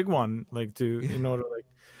 that's a big one. In order,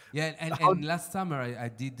 Yeah, and last summer I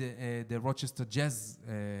did the Rochester Jazz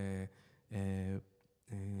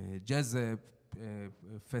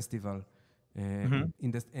Festival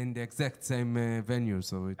in the exact same venue,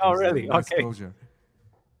 so it Oh, was a really? nice Okay. closure.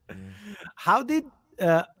 Yeah. How did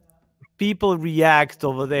people react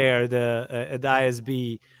over there at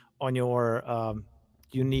ISB on your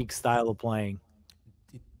unique style of playing?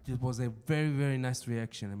 It was a very nice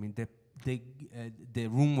reaction. I mean, the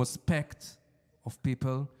room was packed of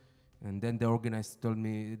people, and then the organizers told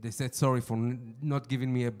me, they said sorry for not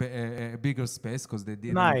giving me a bigger space because they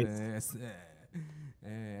didn't Nice.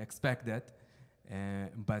 expect that.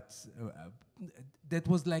 But that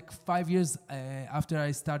was like 5 years after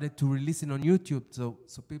I started to release it on YouTube. So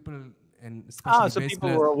people, and especially So bass people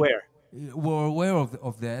players, were aware. were aware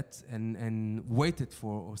of that and waited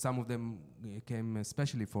for, or some of them came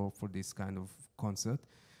especially for this kind of concert.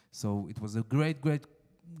 So it was a great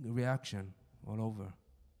reaction all over.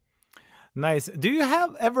 Nice. Do you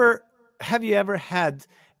have you ever had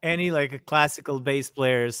any like a classical bass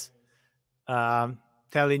players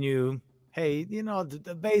telling you, hey, you know,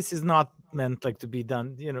 the bass is not meant like to be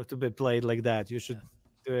done, you know, to be played like that. You should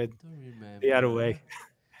do it Don't the other remember. way.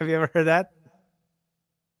 Have you ever heard that?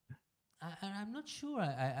 I'm not sure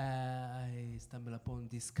I stumbled upon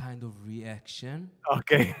this kind of reaction.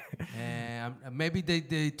 Okay. Maybe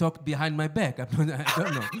they talked behind my back. I don't know.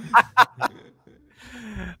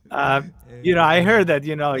 You know, I heard that,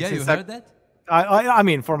 you know, like Yeah, you since heard that? I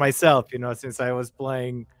mean, for myself, you know, since I was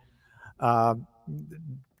playing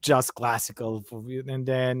just classical and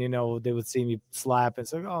then, you know, they would see me slap and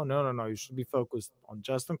say, oh, no, you should be focused on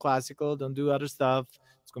just on classical. Don't do other stuff.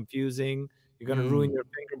 It's confusing. You're going to ruin your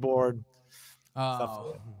fingerboard. Stuff like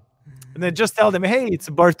Oh. that. And then just tell them, hey, it's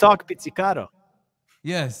a Bartok Pizzicato.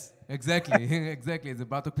 Yes, exactly. Exactly. It's a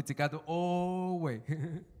Bartok Pizzicato all way.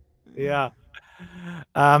 Yeah.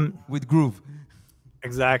 With groove.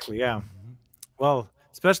 Exactly. Yeah. Well,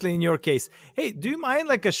 especially in your case. Hey, do you mind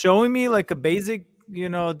like showing me like a basic, you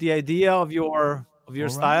know, the idea of your All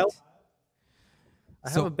style? right. I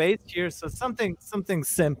have a bass here, so something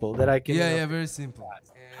simple that I can, you know. Yeah, very simple.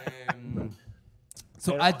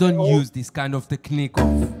 So And I don't use this kind of technique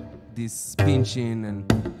of this pinching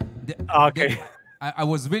and. Okay. I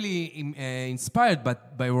was really inspired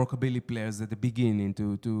by rockabilly players at the beginning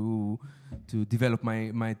to develop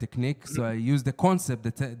my technique. So I used the concept,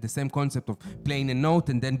 the same concept of playing a note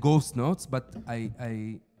and then ghost notes, but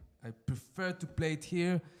I prefer to play it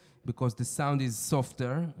here because the sound is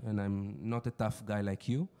softer and I'm not a tough guy like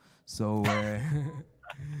you. So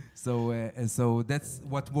so that's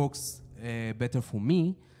what works better for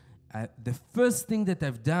me. The first thing that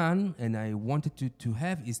I've done and I wanted to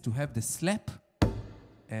have is to have the slap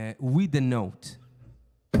with the note.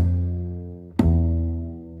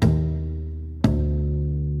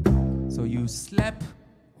 So you slap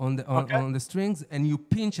on the strings and you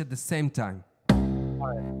pinch at the same time. All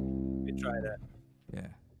right, let me try that. Yeah.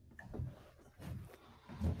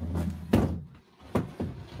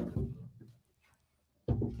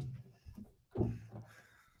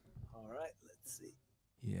 All right, let's see.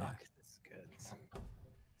 Yeah. Okay, that's good.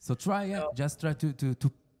 So try it. Just try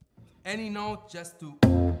to any note, just to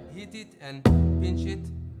hit it and pinch it.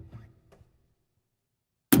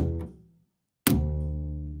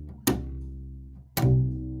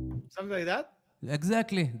 Something like that?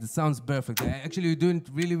 Exactly. That sounds perfect. Actually, you're doing it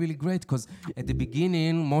really great because at the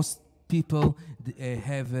beginning, most people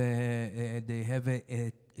have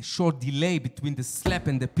a short delay between the slap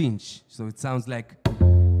and the pinch. So it sounds like.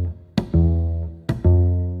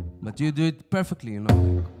 But you do it perfectly, you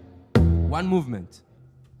know. One movement.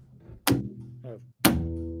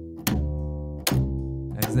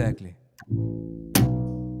 Exactly.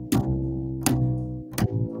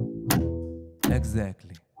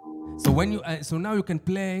 Exactly. So when you so now you can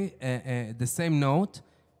play the same note,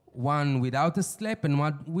 one without a slap and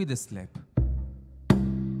one with a slap,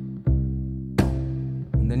 and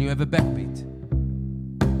then you have a backbeat.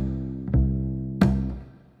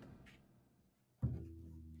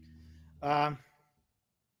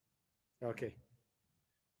 Okay.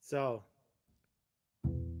 So.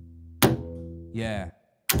 Yeah.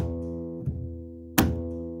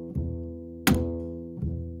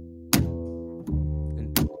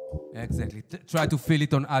 Exactly. Try to feel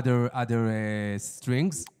it on other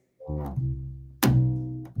strings.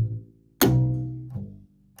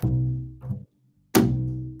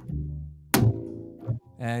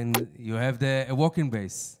 And you have the walking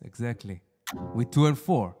bass, exactly, with 2 and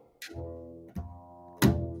 4.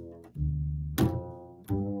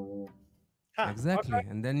 Exactly, Okay.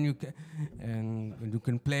 and then you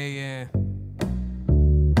can play.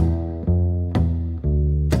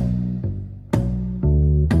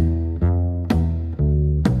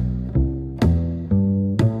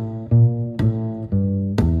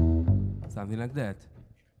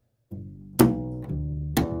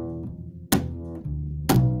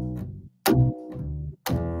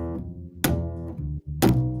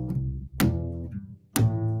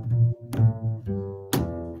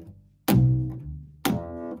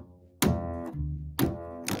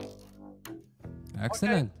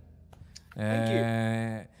 Excellent. Thank you.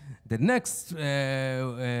 The next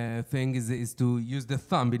thing is to use the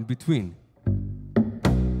thumb in between.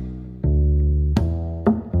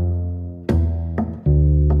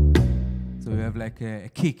 So you have like a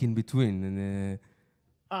kick in between, and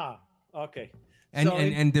Okay.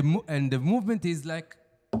 and the movement is like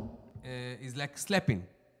slapping,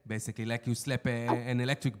 basically, like you slap an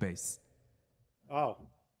electric bass. Oh,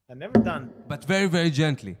 I've never done. But very, very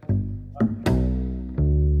gently.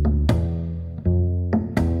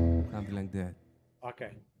 Something like that.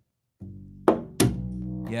 Okay.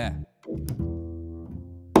 Yeah.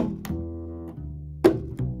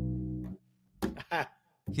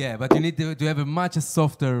 Yeah, but you need to have a much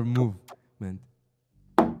softer movement.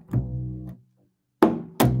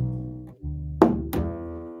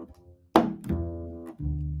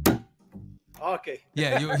 Okay.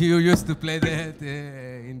 Yeah, you used to play that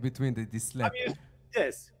in between the slap. I'm used to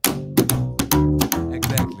this.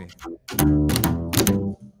 Exactly.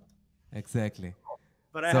 Exactly.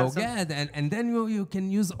 But I So have some. yeah, and then you can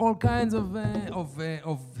use all kinds of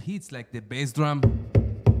hits, like the bass drum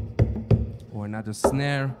or another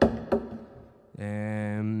snare.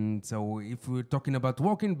 So if we're talking about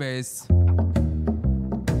walking bass,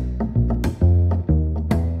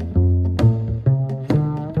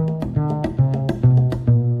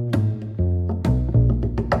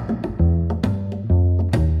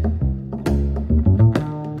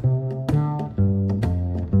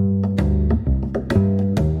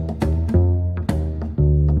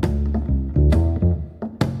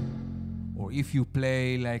 or if you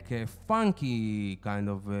play like a funky kind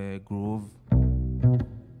of groove,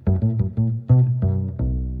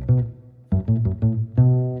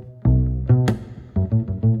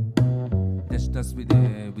 that's with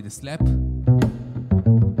the slap.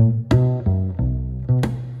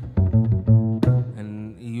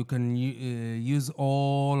 And you can use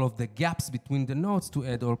all of the gaps between the notes to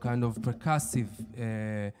add all kind of percussive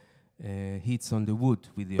hits on the wood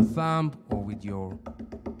with your thumb or with your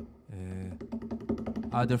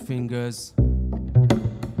other fingers.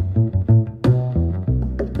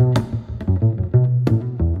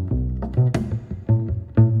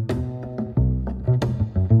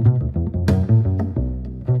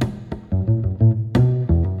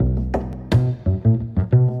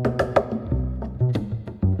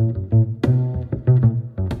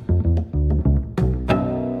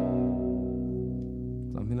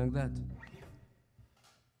 Something like that.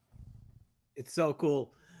 It's so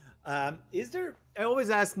cool. Is there? I always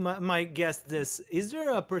ask my guests this: is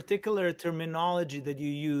there a particular terminology that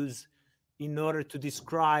you use in order to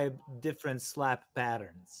describe different slap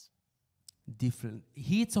patterns? Different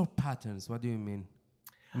hits or patterns? What do you mean?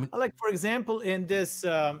 Like, for example, in this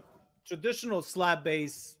traditional slap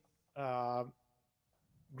bass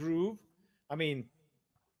groove, I mean,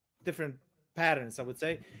 different patterns. I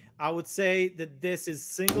would say that this is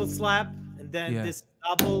single slap, and then Yeah. this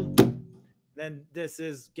double, then this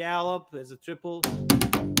is gallop as a triple,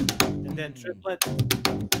 and then triplet,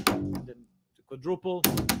 and then quadruple.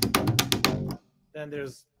 Then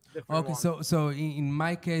there's different Okay, ones. so in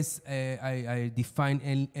my case, I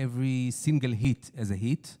define every single hit as a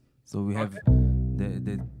hit. So we have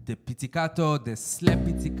the pizzicato, the slap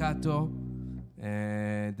pizzicato,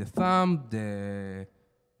 the thumb, the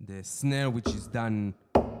snare, which is done,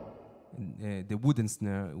 the wooden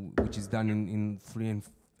snare, which is done in three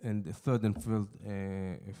and the third and fourth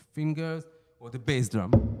fingers, or the bass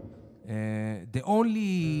drum. The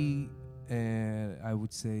only I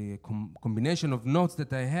would say a combination of notes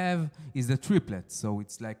that I have is the triplet. So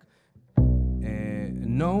it's like a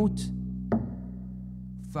note,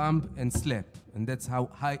 thumb, and slap, and that's how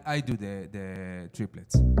I do the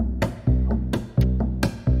triplets.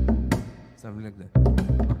 Something like that.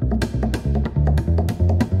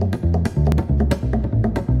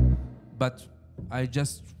 But I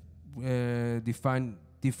just define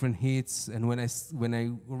different hits, and when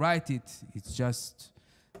I write it, it's just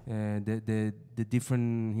the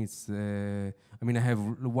different hits. I mean, I have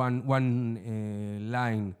one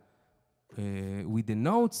line with the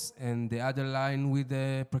notes, and the other line with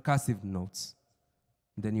the percussive notes.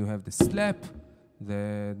 Then you have the slap,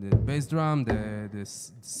 the bass drum,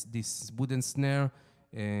 this wooden snare,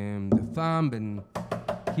 the thumb, and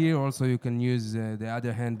here also you can use the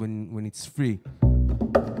other hand when it's free.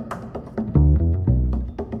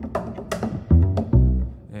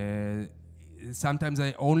 Sometimes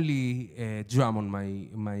I only drum on my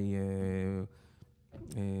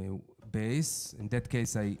bass. In that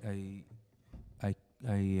case, I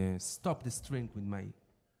stop the string with my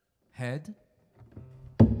head.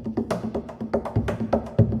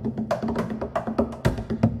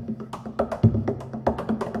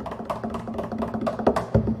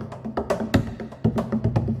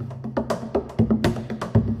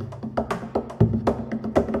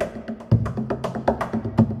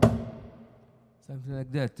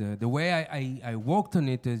 like that. The way I worked on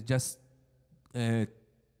it is just I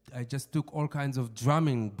just took all kinds of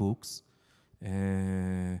drumming books.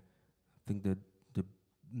 I think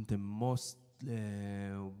the most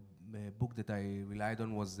book that I relied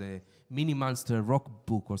on was the Mini Monster Rock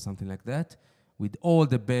book or something like that, with all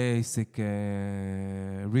the basic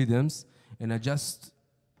rhythms, and I just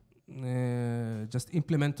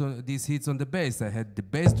implement these hits on the bass. I had the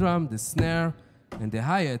bass drum, the snare, and the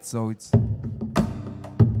hi-hat, so it's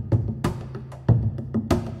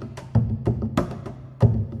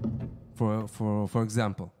for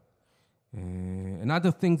example.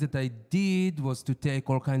 Another thing that I did was to take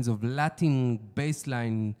all kinds of Latin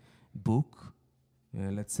bassline book,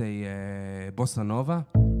 let's say Bossa Nova,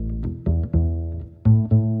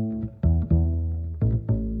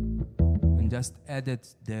 and just added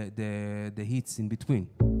the hits in between.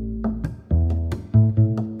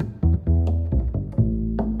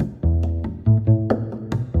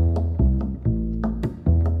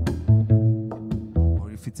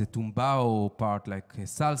 Or if it's a tumbao part like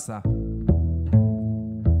salsa,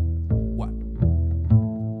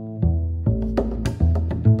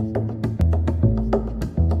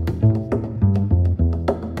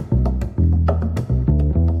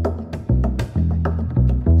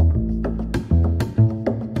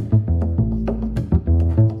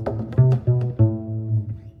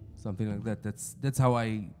 that's how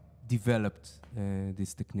I developed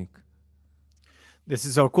this technique. This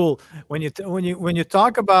is so cool. When you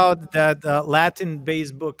talk about that Latin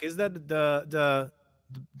bass book, is that the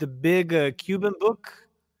big Cuban book?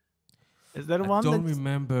 Is that one? I don't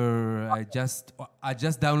remember. I just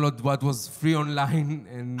downloaded what was free online,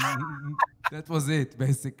 and that was it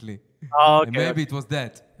basically. Oh, okay. Maybe it was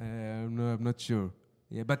that. No, I'm not sure.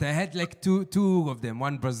 Yeah, but I had like two of them.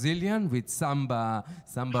 One Brazilian with samba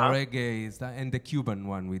reggae, and the Cuban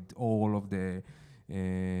one with all of the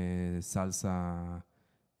salsa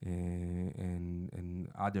and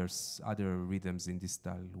other rhythms in this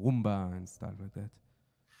style, rumba and stuff like that.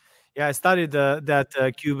 Yeah, I studied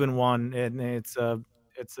that Cuban one, and it's a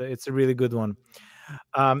really good one.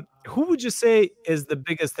 Who would you say is the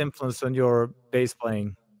biggest influence on your bass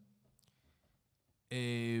playing?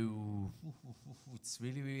 It's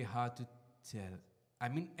really hard to tell. I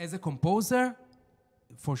mean, as a composer,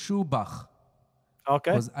 for sure Bach.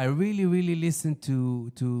 Okay. Because I really listen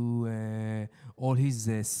to all his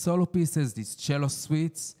solo pieces, these cello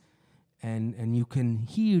suites, and you can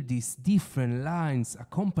hear these different lines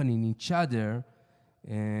accompanying each other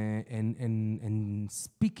and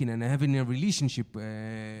speaking and having a relationship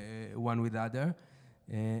one with the other.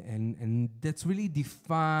 And that really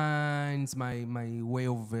defines my way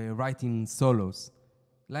of writing solos,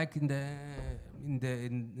 like in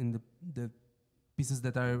the pieces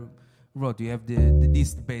that I wrote. You have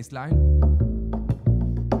this bass line,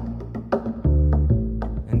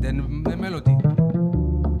 and then the melody,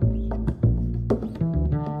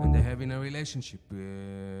 and they're having a relationship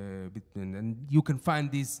between. And you can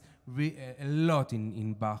find this a lot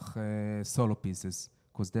in Bach solo pieces,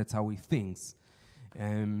 because that's how he thinks.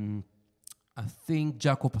 I think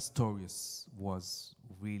Jaco Pastorius was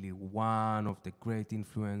really one of the great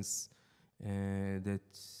influence that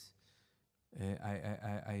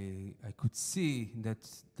I could see that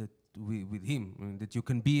with him, that you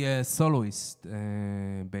can be a soloist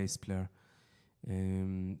bass player.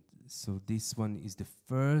 So this one is the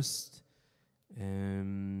first.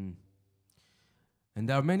 And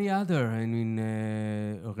there are many other. I mean,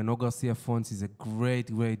 Rondeau Garcia Fons is a great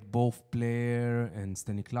both player, and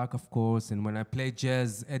Stanley Clarke, of course. And when I played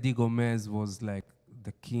jazz, Eddie Gomez was like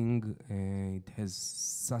the king. It has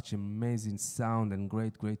such amazing sound and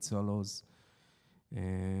great solos.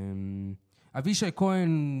 Avishai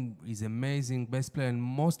Cohen is amazing bass player, and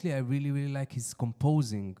mostly I really like his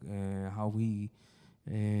composing, how he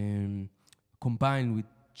combined with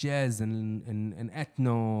jazz and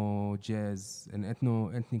ethno jazz and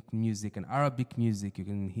ethnic music and Arabic music. You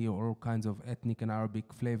can hear all kinds of ethnic and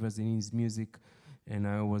Arabic flavors in his music, and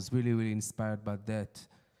I was really inspired by that.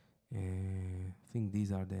 I think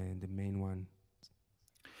these are the main ones.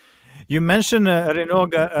 You mentioned Rondeau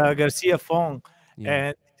Garcia Fons,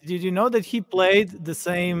 and did you know that he played the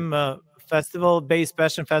same festival, Bass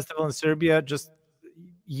Passion Festival in Serbia, just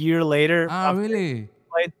year later? Ah, really?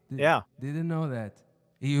 Yeah. Didn't know that.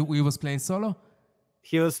 He was playing solo?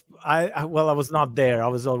 He was. I was not there. I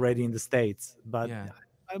was already in the States, but yeah.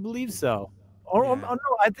 I believe so. Or no,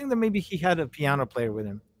 I think that maybe he had a piano player with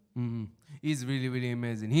him. Mm-hmm. He's really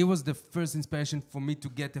amazing. He was the first inspiration for me to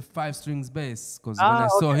get a 5-string bass, because when I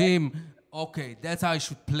saw him, okay, that's how I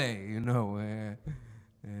should play, you know.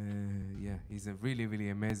 Yeah, he's a really, really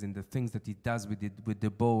amazing. The things that he does with it with the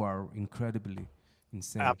bow are incredibly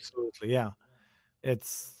insane. Absolutely, yeah.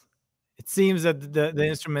 It's it seems that the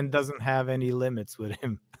instrument doesn't have any limits with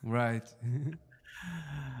him. Right.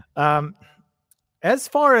 Um, as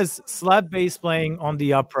far as slap bass playing on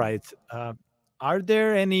the upright, are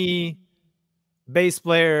there any bass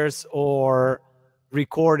players or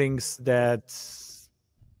recordings that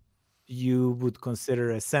you would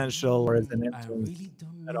consider essential or as an I influence really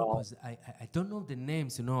don't at know all? because I don't know the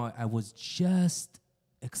names. You know, I was just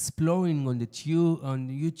exploring on the on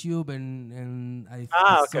YouTube and I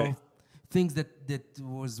Ah, okay. saw things that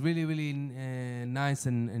was really really nice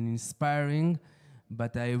and inspiring,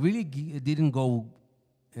 but I really didn't go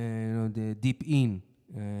the deep in,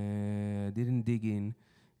 didn't dig in.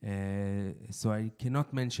 So I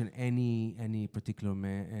cannot mention any particular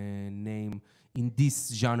name in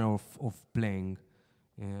this genre of playing.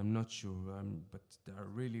 I'm not sure, but there are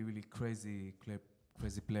really, really crazy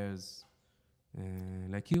players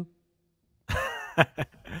like you.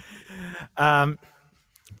 um,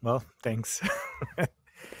 well, thanks.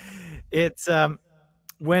 It's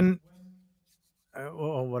when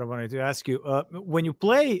what I wanted to ask you when you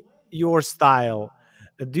play your style,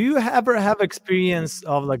 do you ever have experience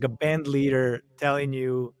of like a band leader telling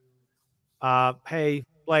you, "Hey,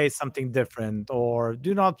 play something different," or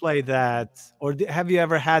 "Do not play that," or have you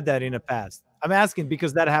ever had that in the past? I'm asking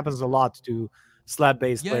because that happens a lot to slap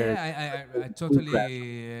bass Yeah, players, I bluegrass. totally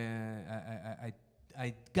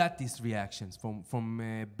I got these reactions from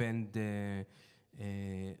band you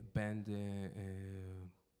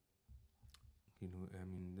know I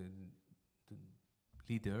mean the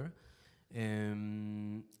leader.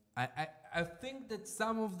 Um, I, I I think that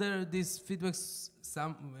some of these feedbacks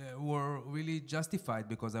some were really justified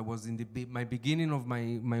because I was in my beginning of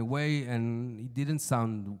my way and it didn't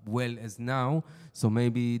sound well as now. So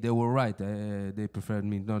maybe they were right. They preferred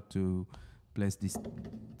me not to place these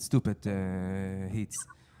stupid hits.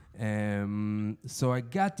 So I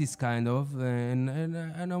got this kind of,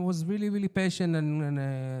 and I was really really patient and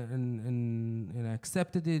I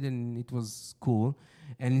accepted it, and it was cool.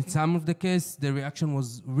 And in some of the case, the reaction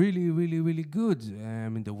was really really really good. I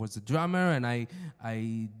mean, there was a drummer, and I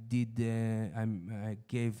did I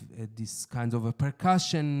gave this kind of a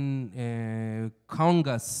percussion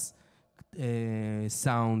congas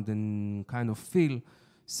sound and kind of feel.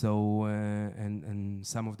 So and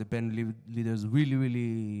some of the band leaders really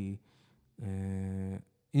really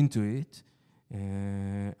into it.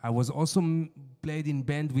 I was also played in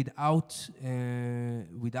band without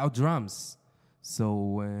drums.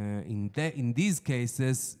 So in these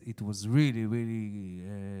cases, it was really really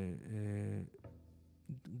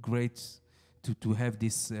great to have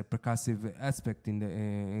this percussive aspect in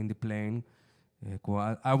the playing.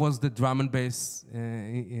 Cool. I was the drum and bass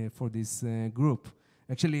for this group.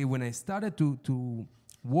 Actually, when I started to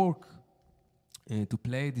work to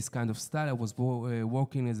play this kind of style, I was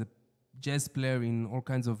working as a jazz player in all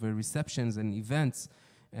kinds of receptions and events.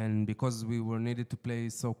 And because we were needed to play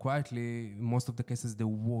so quietly, most of the cases there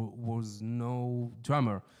was no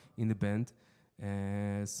drummer in the band.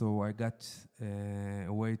 So I got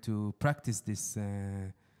a way to practice this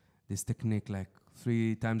technique like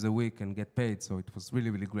 3 times a week and get paid. So it was really,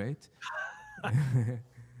 really great.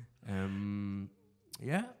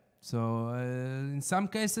 Yeah. So in some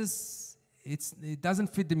cases, it doesn't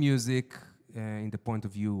fit the music in the point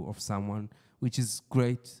of view of someone, which is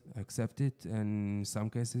great. I accept it. And in some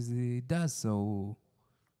cases, it does. So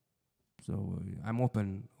I'm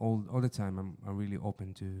open all the time. I'm really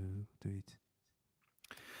open to it.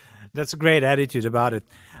 That's a great attitude about it.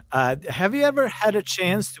 Have you ever had a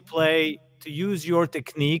chance to use your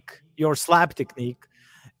technique, your slap technique,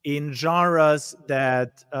 in genres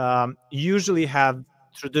that usually have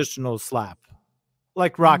traditional slap,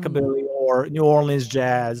 like rockabilly or New Orleans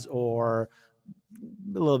jazz or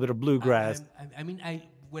a little bit of bluegrass? I mean,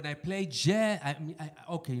 when I play jazz,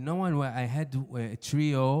 okay, you know what? I had a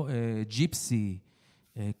trio, gypsy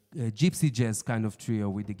jazz kind of trio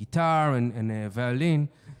with the guitar and a violin.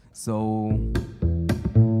 So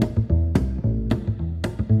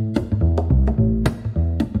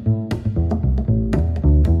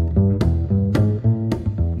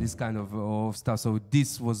this kind of stuff. So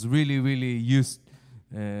this was really, really used,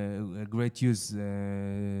 a great use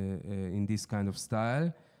in this kind of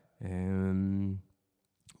style.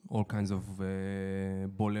 All kinds of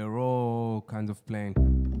bolero kind of playing.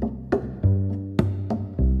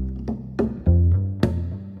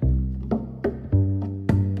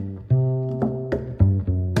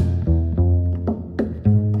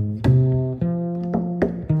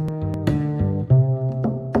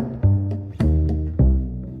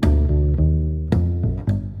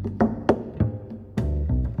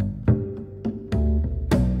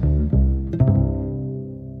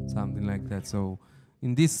 So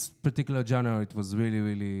in this particular genre, it was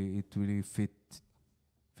really fitted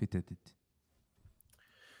it.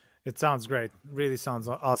 It sounds great. Really sounds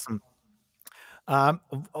awesome.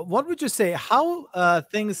 What would you say? How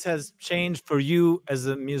things has changed for you as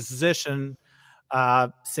a musician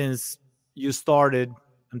since you started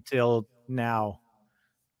until now?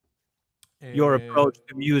 Your Uh, approach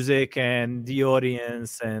to music and the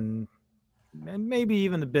audience, and maybe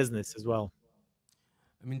even the business as well.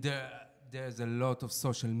 I mean, there's a lot of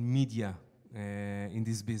social media in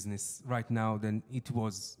this business right now than it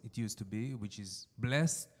used to be, which is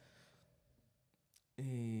blessed.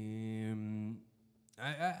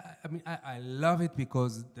 I love it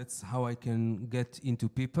because that's how I can get into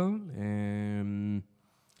people.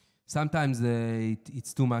 Sometimes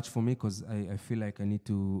it's too much for me because I feel like I need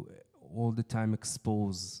to all the time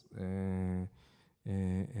expose and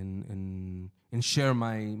share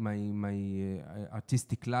my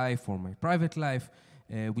artistic life or my private life,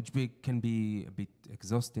 which can be a bit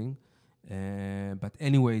exhausting. But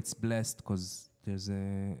anyway, it's blessed because there's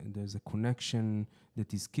a connection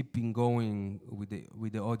that is keeping going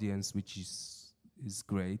with the audience, which is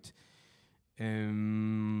great.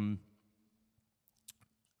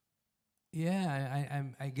 Yeah,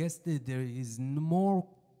 I guess that there is more.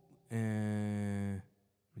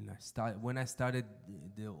 When I started,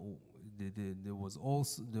 there was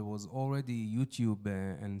already YouTube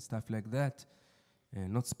and stuff like that,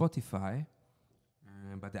 not Spotify,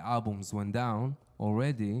 but the albums went down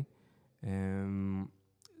already.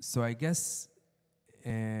 So I guess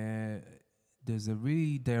there's a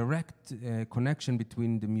really direct connection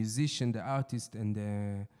between the musician, the artist, and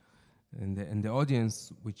the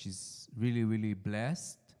audience, which is really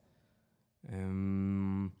blessed.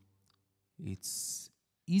 It's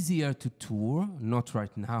easier to tour, not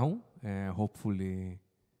right now, hopefully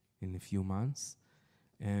in a few months.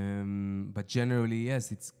 But generally,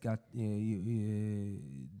 yes, it's got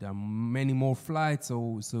there are many more flights,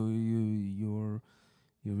 so it's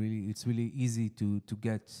really easy to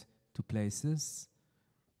get to places.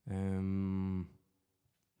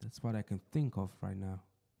 That's what I can think of right now.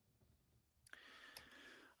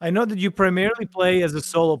 I know that you primarily play as a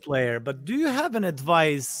solo player, but do you have an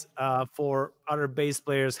advice for other bass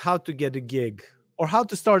players how to get a gig or how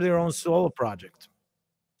to start their own solo project?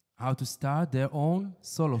 How to start their own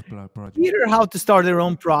solo project? Either how to start their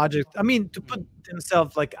own project. I mean, to put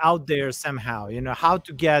themselves like out there somehow. You know, how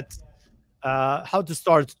to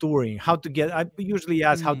start touring, how to get. I usually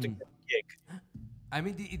ask how to get a gig. I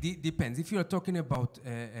mean, it depends. If you are talking about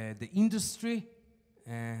the industry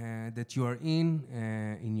that you are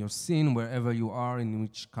in your scene, wherever you are, in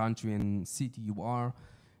which country and city you are,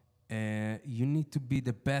 you need to be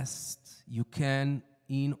the best you can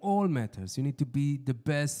in all matters. You need to be the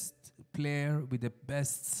best player with the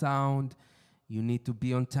best sound. You need to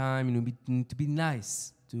be on time. You need to be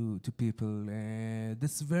nice to people.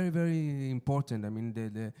 That's very important. I mean,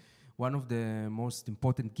 one of the most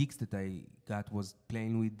important gigs that I got was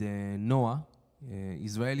playing with Noah,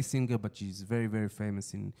 Israeli singer, but she's very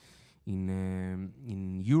famous in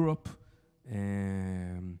Europe.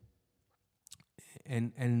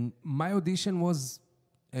 And my audition was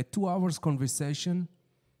a 2 hours conversation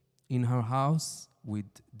in her house with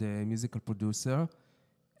the musical producer,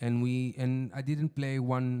 and I didn't play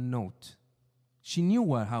one note. She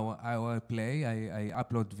knew how I play. I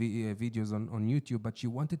upload videos on YouTube, but she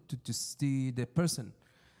wanted to see the person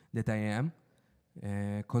that I am.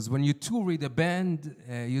 Because when you tour with a band,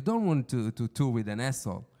 you don't want to tour with an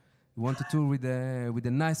asshole. You want to tour with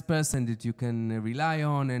a nice person that you can rely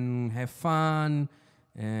on and have fun.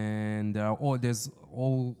 And there's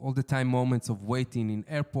all the time moments of waiting in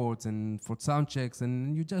airports and for sound checks,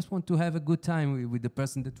 and you just want to have a good time with the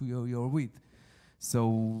person that you're with.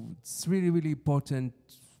 So it's really important,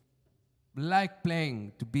 like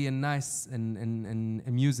playing, to be a nice and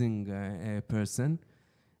amusing person,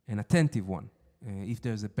 an attentive one. If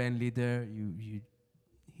there's a band leader,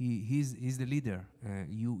 he's the leader.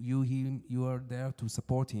 You are there to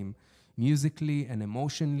support him musically and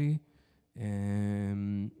emotionally,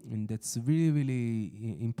 and that's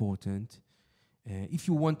really important. If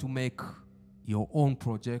you want to make your own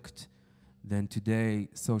project, then today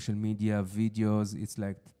social media, videos, it's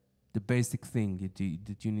like the basic thing that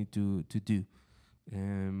you need to do.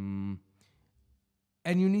 And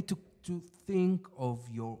you need to think of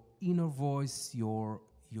your inner voice,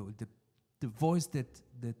 the voice that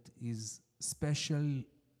is special,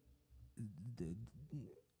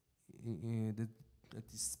 that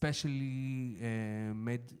is specially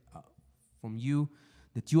made from you,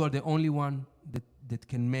 that you are the only one that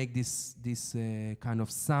can make this kind of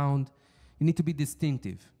sound. You need to be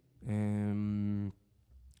distinctive.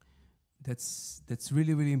 That's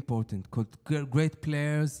really, really important, because great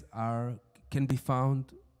players can be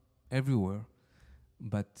found everywhere,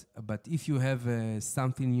 but if you have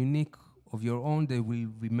something unique of your own, they will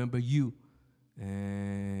remember you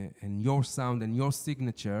and your sound and your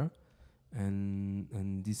signature,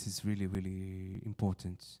 and this is really, really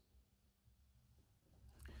important.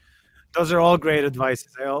 Those are all great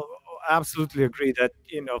advices. Absolutely agree that,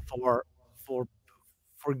 you know, for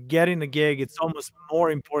for getting a gig, it's almost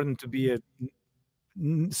more important to be a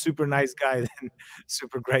super nice guy than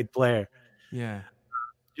super great player. Yeah.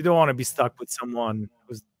 You don't want to be stuck with someone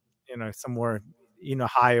who's, you know, somewhere in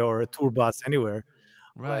Ohio or a tour bus anywhere.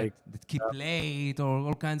 Right, Like, that keep late or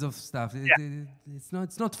all kinds of stuff. yeah. It's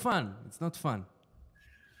not fun. It's not fun.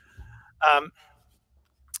 Um,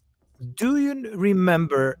 do you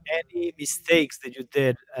remember any mistakes that you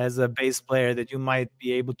did as a bass player that you might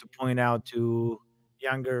be able to point out to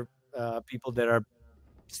younger people that are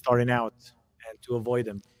starting out and to avoid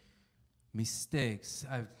them? Mistakes.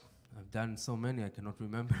 I've done so many. I cannot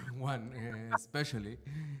remember one especially.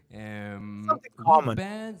 Something With common.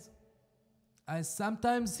 bands, I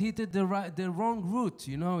sometimes hit the wrong route.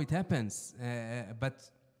 You know, it happens. But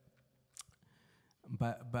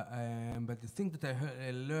the thing that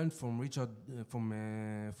I learned from Richard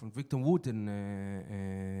from Victor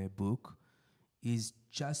Wooten book is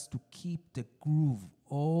just to keep the groove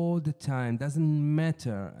all the time. Doesn't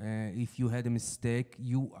matter if you had a mistake.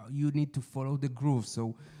 You need to follow the groove.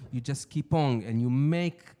 So you just keep on and you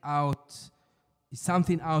make out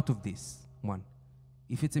something out of this one.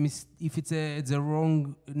 If it's it's a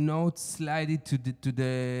wrong note, slide it to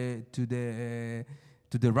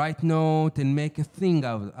the right note and make a thing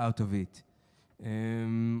out of it.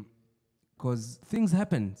 Because things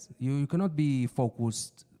happen. You cannot be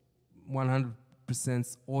focused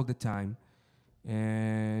 100% all the time.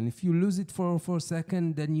 And if you lose it for a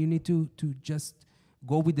second, then you need to just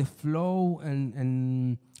go with the flow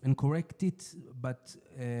and correct it, but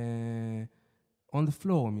on the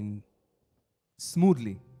flow, I mean,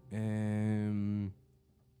 smoothly. And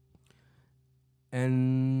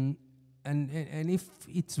if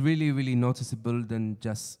it's really, really noticeable, then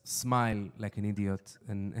just smile like an idiot,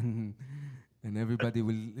 and everybody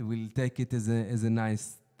will take it as a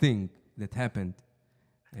nice thing that happened.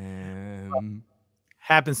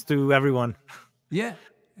 Happens to everyone. Yeah,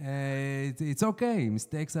 it's okay.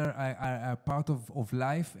 Mistakes are part of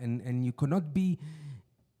life, and you cannot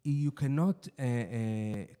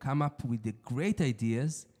come up with the great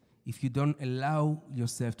ideas if you don't allow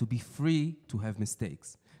yourself to be free to have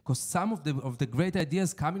mistakes. Because some of the great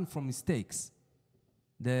ideas coming from mistakes.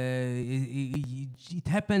 It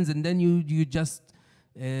happens, and then you just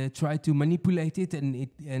try to manipulate it, and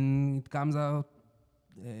it comes out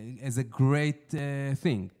as a great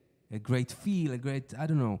thing, a great feel, a great, I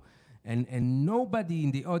don't know, and nobody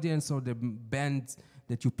in the audience or the band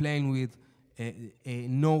that you're playing with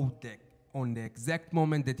know that on the exact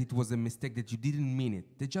moment that it was a mistake, that you didn't mean it.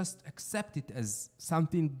 They just accept it as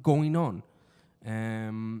something going on,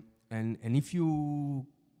 and if you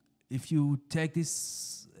take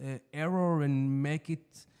this error and make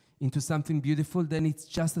it into something beautiful, then it's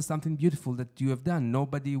just something beautiful that you have done.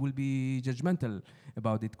 Nobody will be judgmental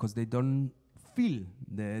about it because they don't feel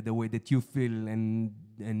the way that you feel, and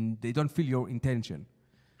they don't feel your intention.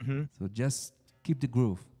 Mm-hmm. So just keep the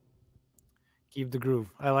groove. Keep the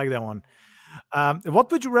groove. I like that one.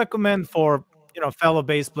 What would you recommend for fellow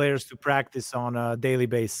bass players to practice on a daily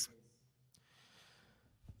basis?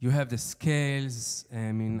 You have the scales.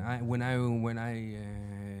 I mean, when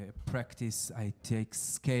I practice, I take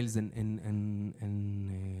scales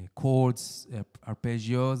and chords,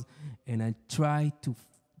 arpeggios, and I try to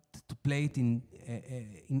play it in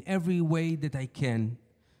every way that I can.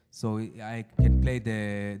 So I can play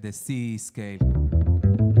the C scale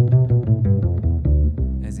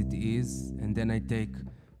as it is, and then I take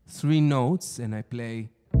 3 notes and I play,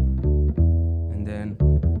 and then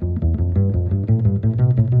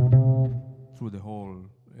through the whole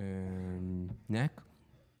neck,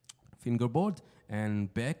 fingerboard,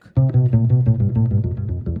 and back.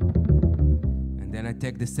 And then I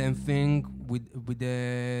take the same thing with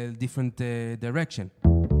a different direction.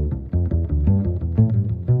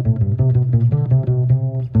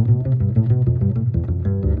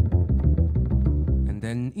 And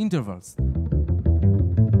then intervals.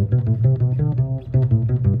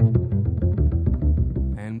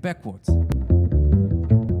 And backwards.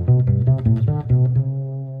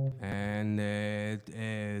 And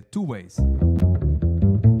 2 ways.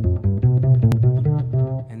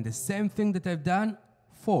 And the same thing that I've done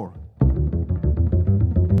 4.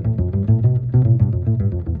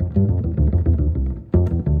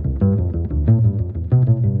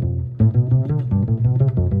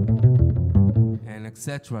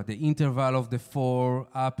 etc. The interval of the 4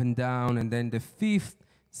 up and down, and then the 5th,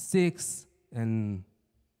 6th, and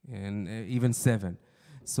even 7.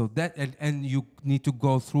 So that, and you need to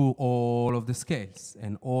go through all of the scales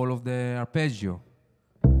and all of the arpeggio.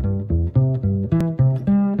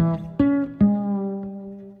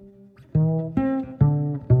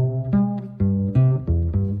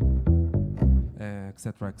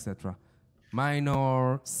 Etc., etc.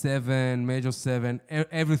 Minor 7, major 7,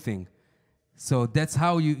 everything. So that's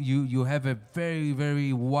how you have a very,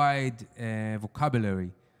 very wide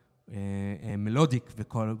vocabulary, a melodic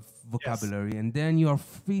vocabulary, and then you are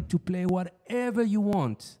free to play whatever you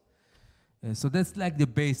want. So that's like the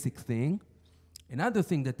basic thing. Another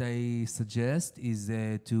thing that I suggest is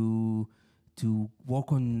to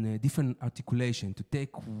work on different articulation, to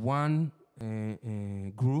take one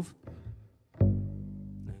groove.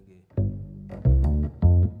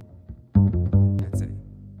 Let's say.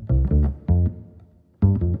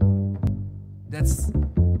 That's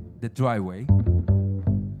the dry way.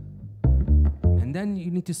 And then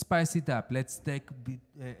you need to spice it up. Let's take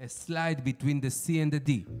a slide between the C and the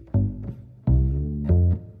D.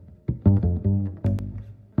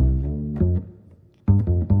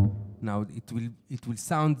 Now it will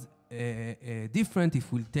sound different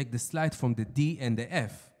if we take the slide from the D and the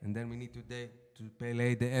F, and then we need to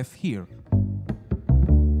play the F here.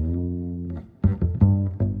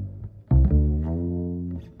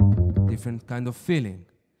 Different kind of feeling.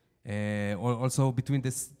 Also between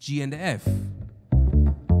the G and the F.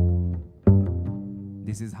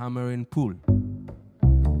 This is hammer and pull.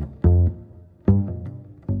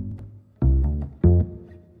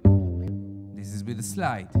 This is with the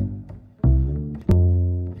slide.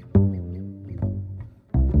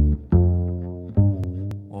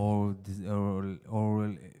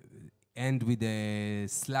 Or end with a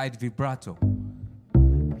slide vibrato.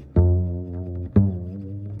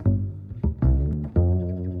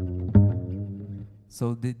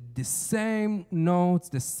 So the same notes,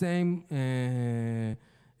 the same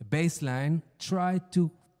bass line, try to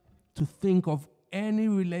think of any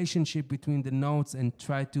relationship between the notes and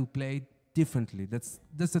try to play it differently. That's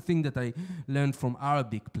the thing that I learned from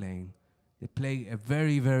Arabic playing. They play a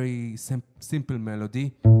very, very simple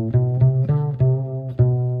melody.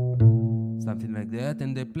 Something like that,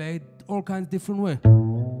 and they play it all kinds of different ways.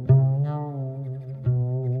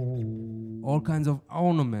 All kinds of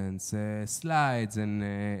ornaments, slides,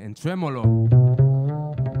 and tremolo,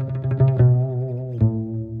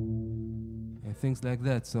 and things like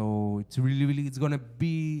that. So it's really it's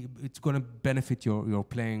gonna benefit your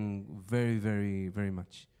playing very, very, very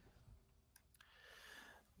much.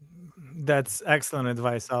 That's excellent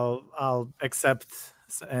advice. I'll accept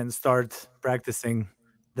and start practicing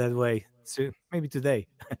that way. So maybe today.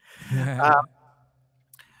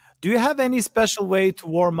 Do you have any special way to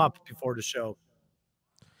warm up before the show?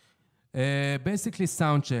 Basically,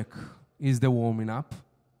 sound check is the warming up.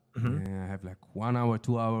 I have like 1 hour,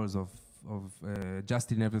 2 hours of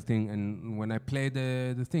adjusting everything, and when I play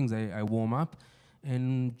the things, I warm up.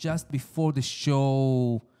 And just before the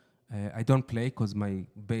show, I don't play because my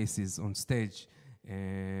bass is on stage.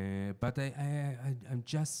 But I'm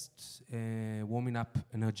just warming up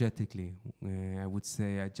energetically. I would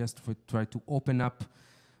say I just try to open up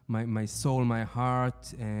my soul, my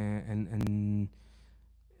heart, and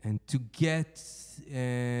to get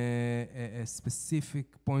a specific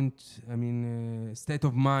point, state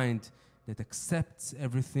of mind that accepts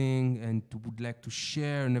everything and would like to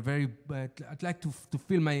share in a very, I'd like to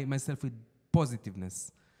fill myself with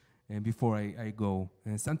positiveness before I go.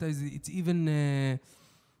 And sometimes it's even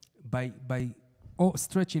by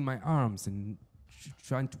stretching my arms and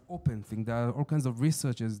trying to open things. There are all kinds of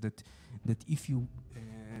researches that if you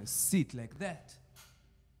sit like that,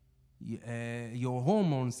 your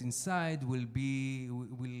hormones inside will you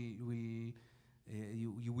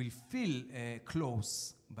will feel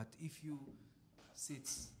close. But if you sit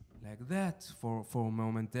like that for a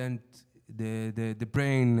moment, then the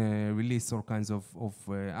brain release all kinds of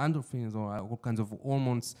endorphins or all kinds of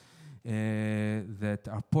hormones that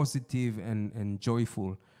are positive and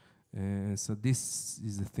joyful. So this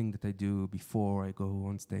is the thing that I do before I go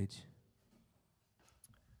on stage.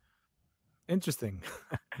 Interesting.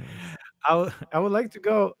 I would like to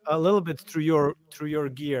go a little bit through your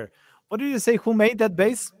gear. What did you say? Who made that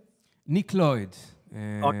bass? Nick Lloyd.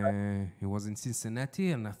 Okay. He was in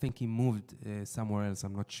Cincinnati, and I think he moved somewhere else.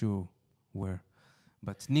 I'm not sure where.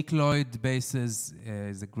 But Nick Lloyd basses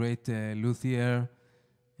is a great luthier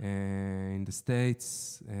in the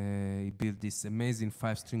States. He built this amazing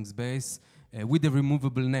 5-strings bass with a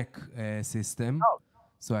removable neck system. Oh.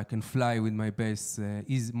 So I can fly with my bass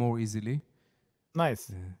more easily.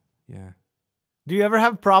 Nice. Yeah. Do you ever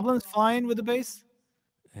have problems flying with the bass?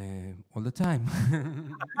 All the time.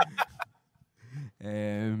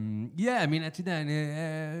 Yeah, I mean, at the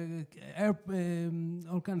end,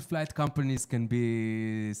 all kind of flight companies can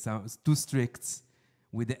be too strict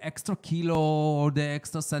with the extra kilo or the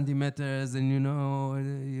extra centimeters, and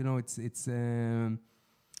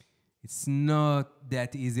it's not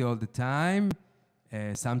that easy all the time.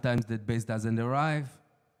 Sometimes that bass doesn't arrive,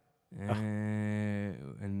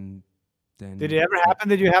 and then Did it ever happen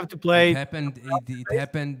that you have to play? it happened. It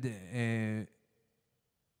happened.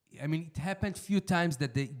 I mean, it happened few times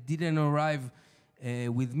that they didn't arrive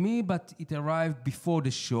with me, but it arrived before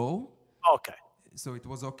the show. Okay. So it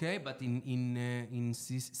was okay. But in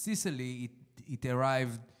Sicily, it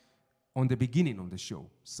arrived on the beginning of the show.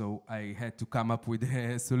 So I had to come up with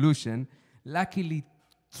a solution. Luckily,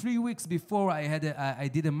 3 weeks before, I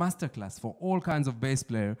did a masterclass for all kinds of bass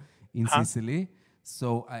player in Sicily.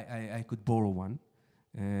 So I could borrow one.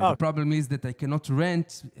 The problem is that I cannot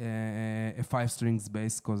rent a 5-strings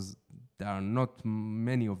bass because there are not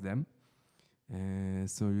many of them.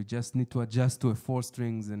 So you just need to adjust to a 4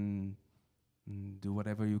 strings and do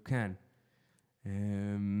whatever you can.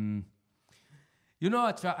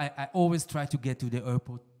 I always try to get to the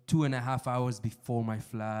airport 2.5 hours before my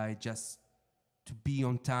flight, just to be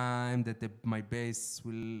on time, that my bass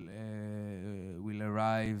will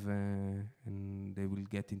arrive and they will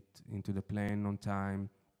get into the plane on time.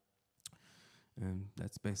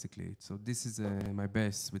 That's basically it. So this is my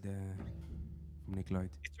bass with from Nick Lloyd.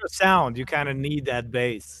 It's your sound. You kind of need that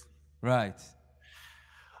bass. Right.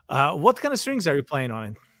 What kind of strings are you playing on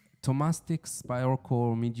it? Tomastic, spiral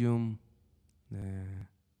core, medium.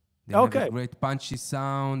 They have a great punchy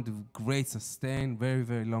sound, great sustain, very,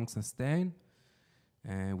 very long sustain,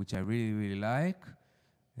 which I really, really like.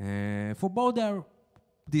 For both, they're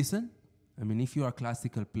decent. I mean, if you are a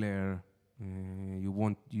classical player, you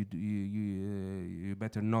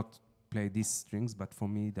better not play these strings. But for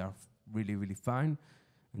me, they're really, really fine,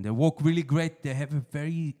 and they work really great. They have a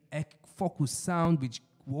very focused sound, which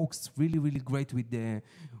works really, really great with the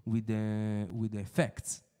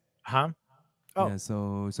effects. Yeah,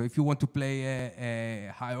 so if you want to play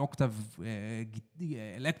a high octave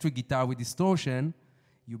electric guitar with distortion,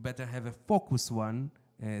 you better have a focused one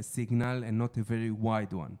signal and not a very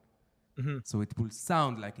wide one. So it will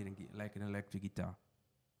sound like an electric guitar.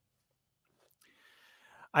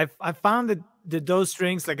 I found that those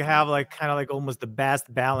strings have kind of almost the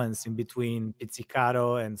best balance in between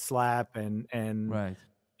pizzicato and slap and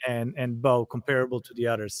bow, comparable to the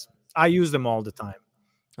others. I use them all the time.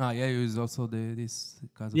 Yeah, you use also this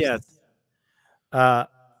kind of yes.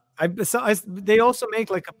 They also make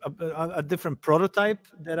like a different prototype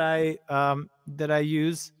that I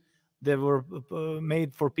use that were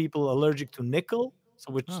made for people allergic to nickel,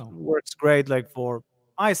 so which works great like for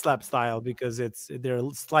my slap style because they're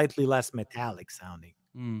slightly less metallic sounding.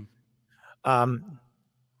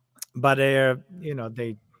 But I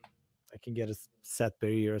can get a set per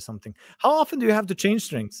year or something. How often do you have to change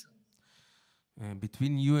strings?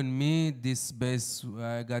 Between you and me, this bass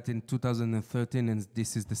I got in 2013, and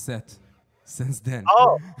this is the set since then.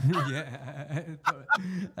 Oh, yeah.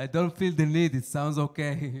 I don't feel the need. It sounds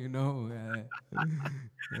okay,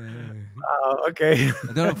 okay.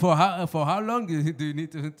 I don't know for how long do you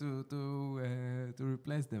need to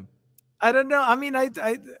replace them? I don't know. I mean,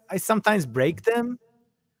 I sometimes break them.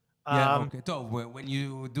 Yeah. Okay. So when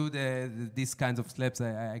you do these kinds of slaps,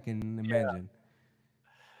 I can imagine. Yeah.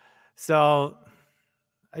 So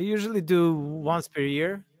I usually do once per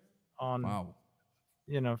year on,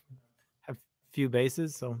 have few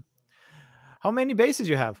basses. So how many basses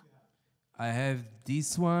you have? I have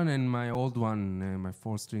this one and my old one, my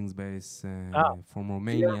 4-strings bass from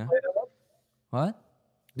Romania. What?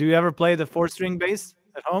 Do you ever play the 4-string bass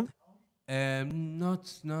at home?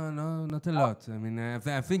 Not a lot. I mean,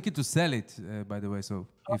 I'm thinking to sell it, by the way. So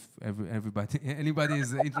if anybody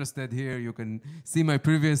is interested here, you can see my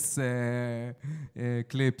previous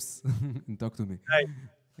clips and talk to me.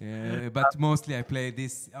 But mostly I play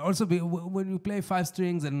this. Also, when you play 5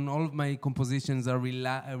 strings, and all of my compositions are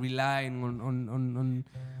relying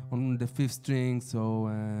on the 5th string. So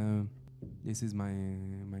this is my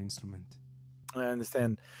instrument. I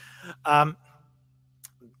understand.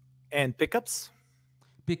 And pickups?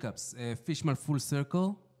 Pickups, Fishman Full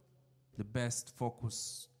Circle, the best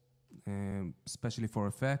focus, especially for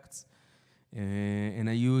effects. And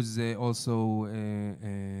I use also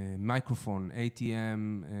a microphone,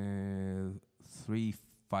 ATM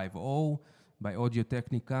 350 by Audio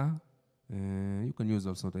Technica. You can use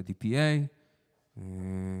also the DPA. I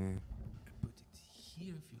put it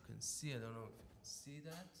here if you can see, I don't know if you can see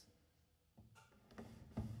that?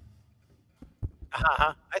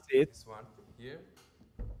 I see it. This one here.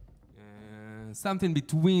 Something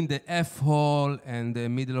between the F hole and the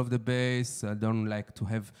middle of the bass. I don't like to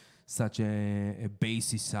have such a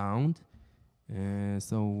bassy sound.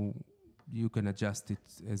 So you can adjust it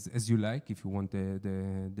as you like. If you want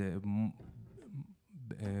the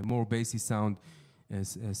more bassy sound,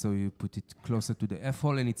 so you put it closer to the F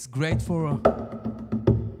hole, and it's great for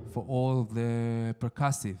all the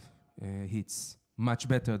percussive hits. Much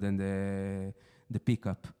better than the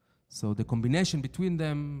pickup. So the combination between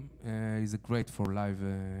them is great for live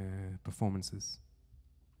performances.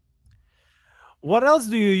 What else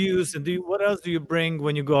do you use, and what else do you bring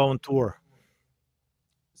when you go on tour?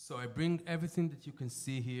 So I bring everything that you can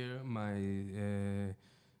see here: my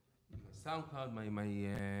sound card,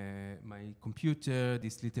 my computer,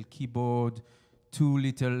 this little keyboard, two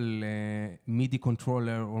little MIDI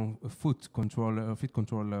controller or a foot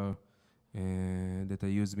controller that I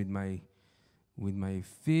use with my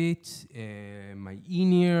feet, my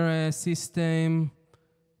in-ear system,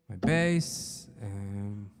 my bass.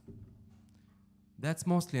 That's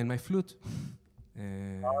mostly, and my flute.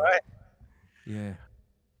 All right. Yeah.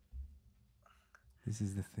 This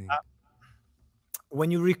is the thing.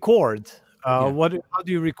 When you record, how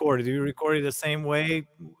do you record it? Do you record it the same way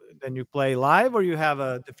than you play live, or you have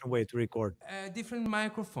a different way to record? Different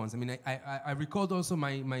microphones. I mean, I record also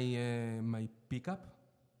my pickup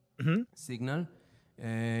signal.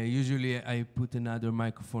 Usually, I put another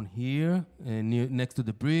microphone here next to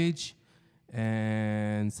the bridge,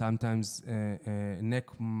 and sometimes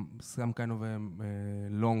some kind of a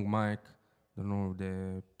long mic. Don't know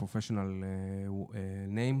the professional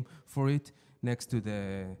name for it. Next to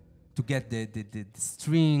to get the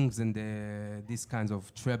strings and these kinds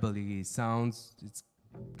of trebly sounds. It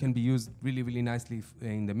can be used really nicely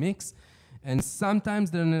in the mix. And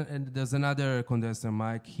sometimes there's another condenser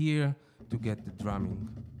mic here to get the drumming.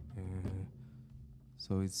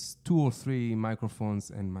 So it's 2 or 3 microphones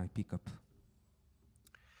and my pickup.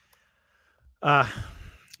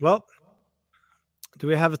 Well, do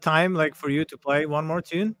we have a time for you to play one more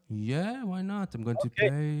tune? Yeah, why not? I'm going to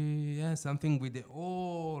play something with the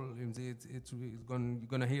all. You're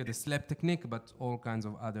gonna hear the slap technique, but all kinds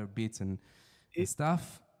of other beats and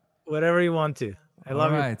stuff. Whatever you want to. I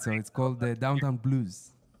love it. All right, so it's called the Downtown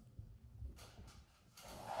Blues.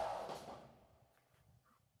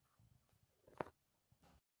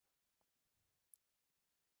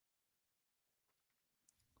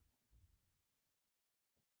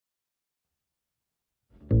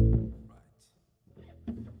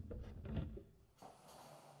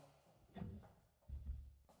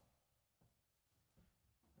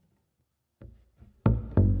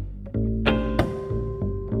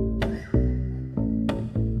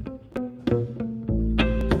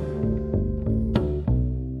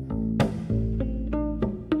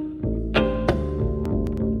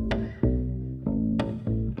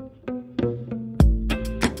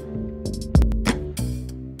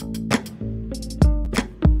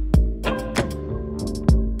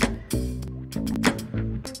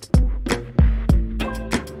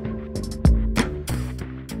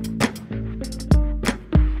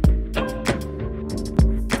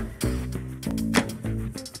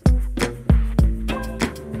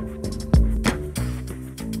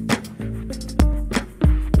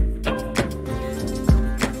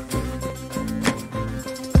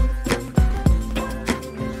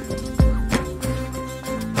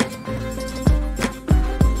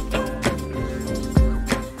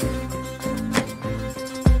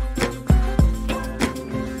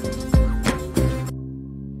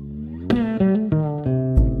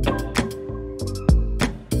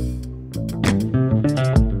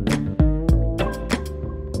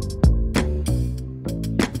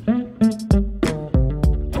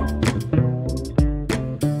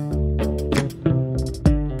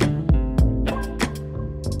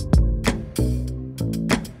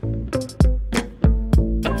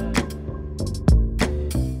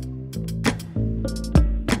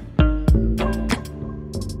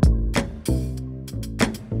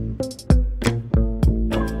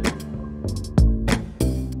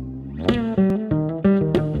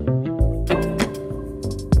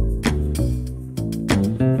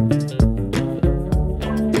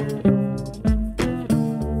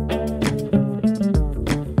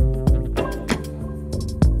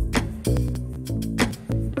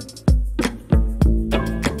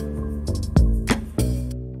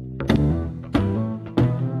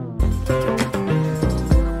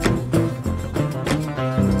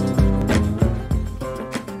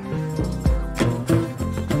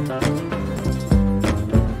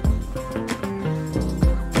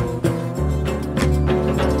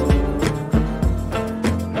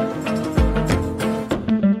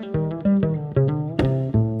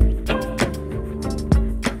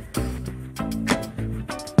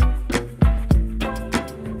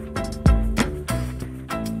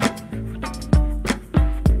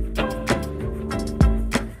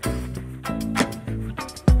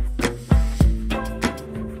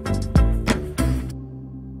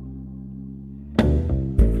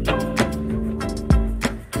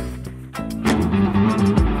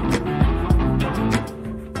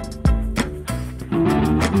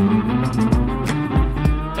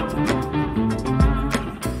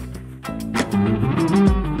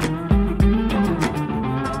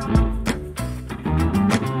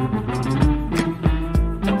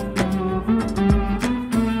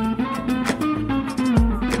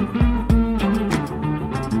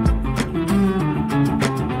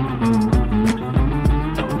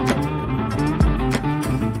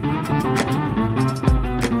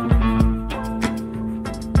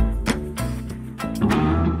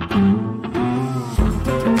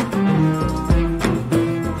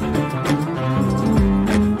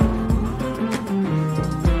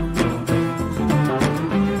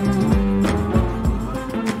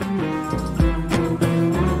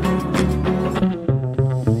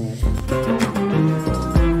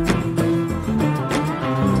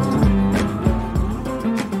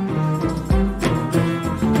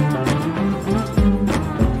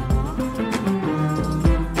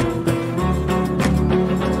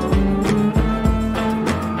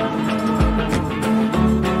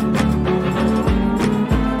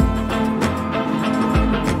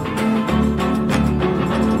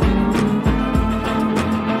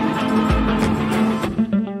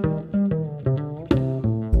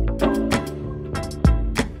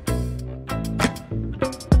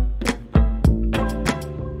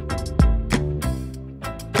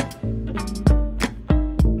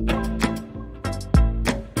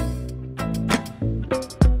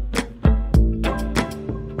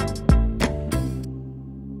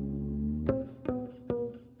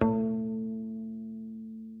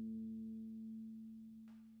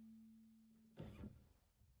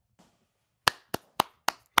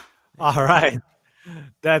 All right.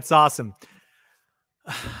 That's awesome.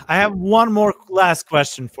 I have one more last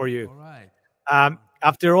question for you. All right.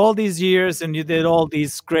 After all these years and you did all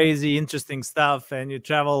these crazy, interesting stuff and you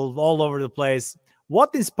travel all over the place, what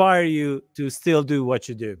inspired you to still do what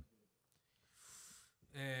you do?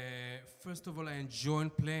 First of all, I enjoy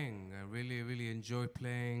playing. I really, really enjoy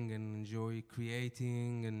playing and enjoy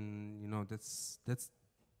creating, and that's the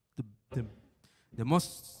the, the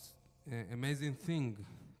most amazing thing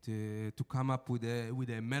to come up with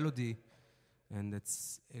a melody, and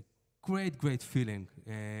that's a great feeling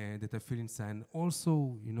that I feel inside. And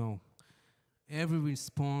also, every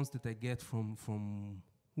response that I get from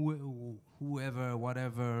whoever,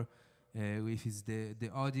 whatever, if it's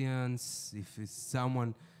the audience, if it's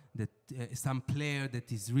someone that some player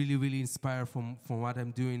that is really inspired from what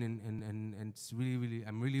I'm doing, and it's really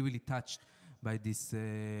I'm really touched by these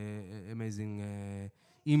amazing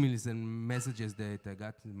emails and messages that I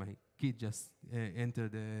got. My kid just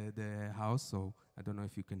entered the house, so I don't know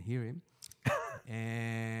if you can hear him.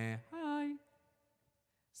 Hi.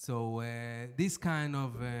 So this kind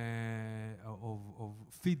of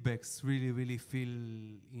feedbacks really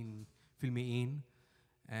fill me in,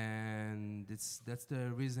 and that's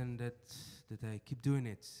the reason that I keep doing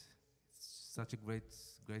it. It's such a great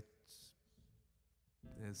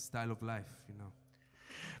style of life,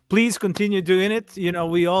 Please continue doing it.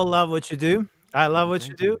 We all love what you do. I love what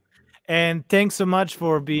you do. And thanks so much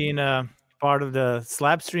for being a part of the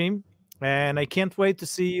Slapstream. And I can't wait to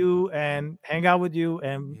see you and hang out with you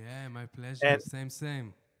Yeah, my pleasure. and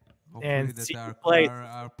Same. and Hopefully that see you play.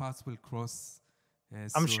 our paths will cross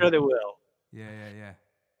I'm sure soon. they will. Yeah.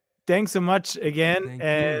 Thanks so much again, Thank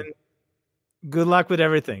and you. good luck with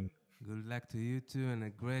everything. Good luck to you too, and a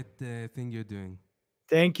great thing you're doing.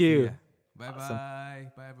 Thank See ya. you. Bye Awesome.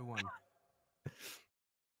 bye. Bye everyone.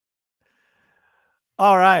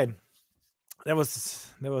 All right. That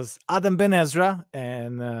was Adam Ben Ezra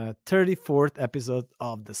and 34th episode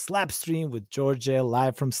of the Slapstream with Djordje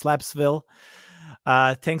live from Slapsville.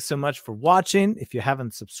 Thanks so much for watching. If you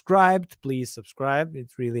haven't subscribed, please subscribe.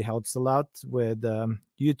 It really helps a lot with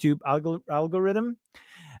YouTube algorithm.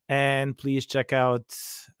 And please check out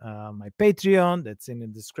my Patreon that's in the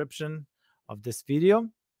description of this video.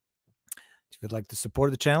 If you'd like to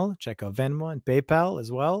support the channel, check out Venmo and PayPal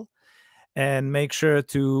as well. And make sure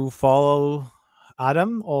to follow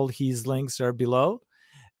Adam. All his links are below.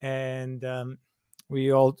 And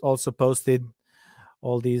we also posted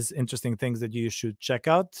all these interesting things that you should check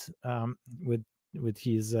out with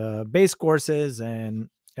his bass courses and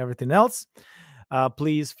everything else.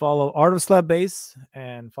 Please follow Art of Slap Bass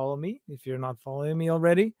and follow me if you're not following me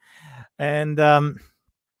already. And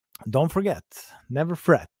don't forget, never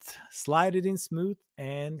fret, slide it in smooth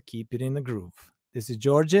and keep it in the groove. This is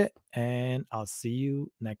Djordje, and I'll see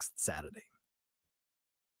you next Saturday.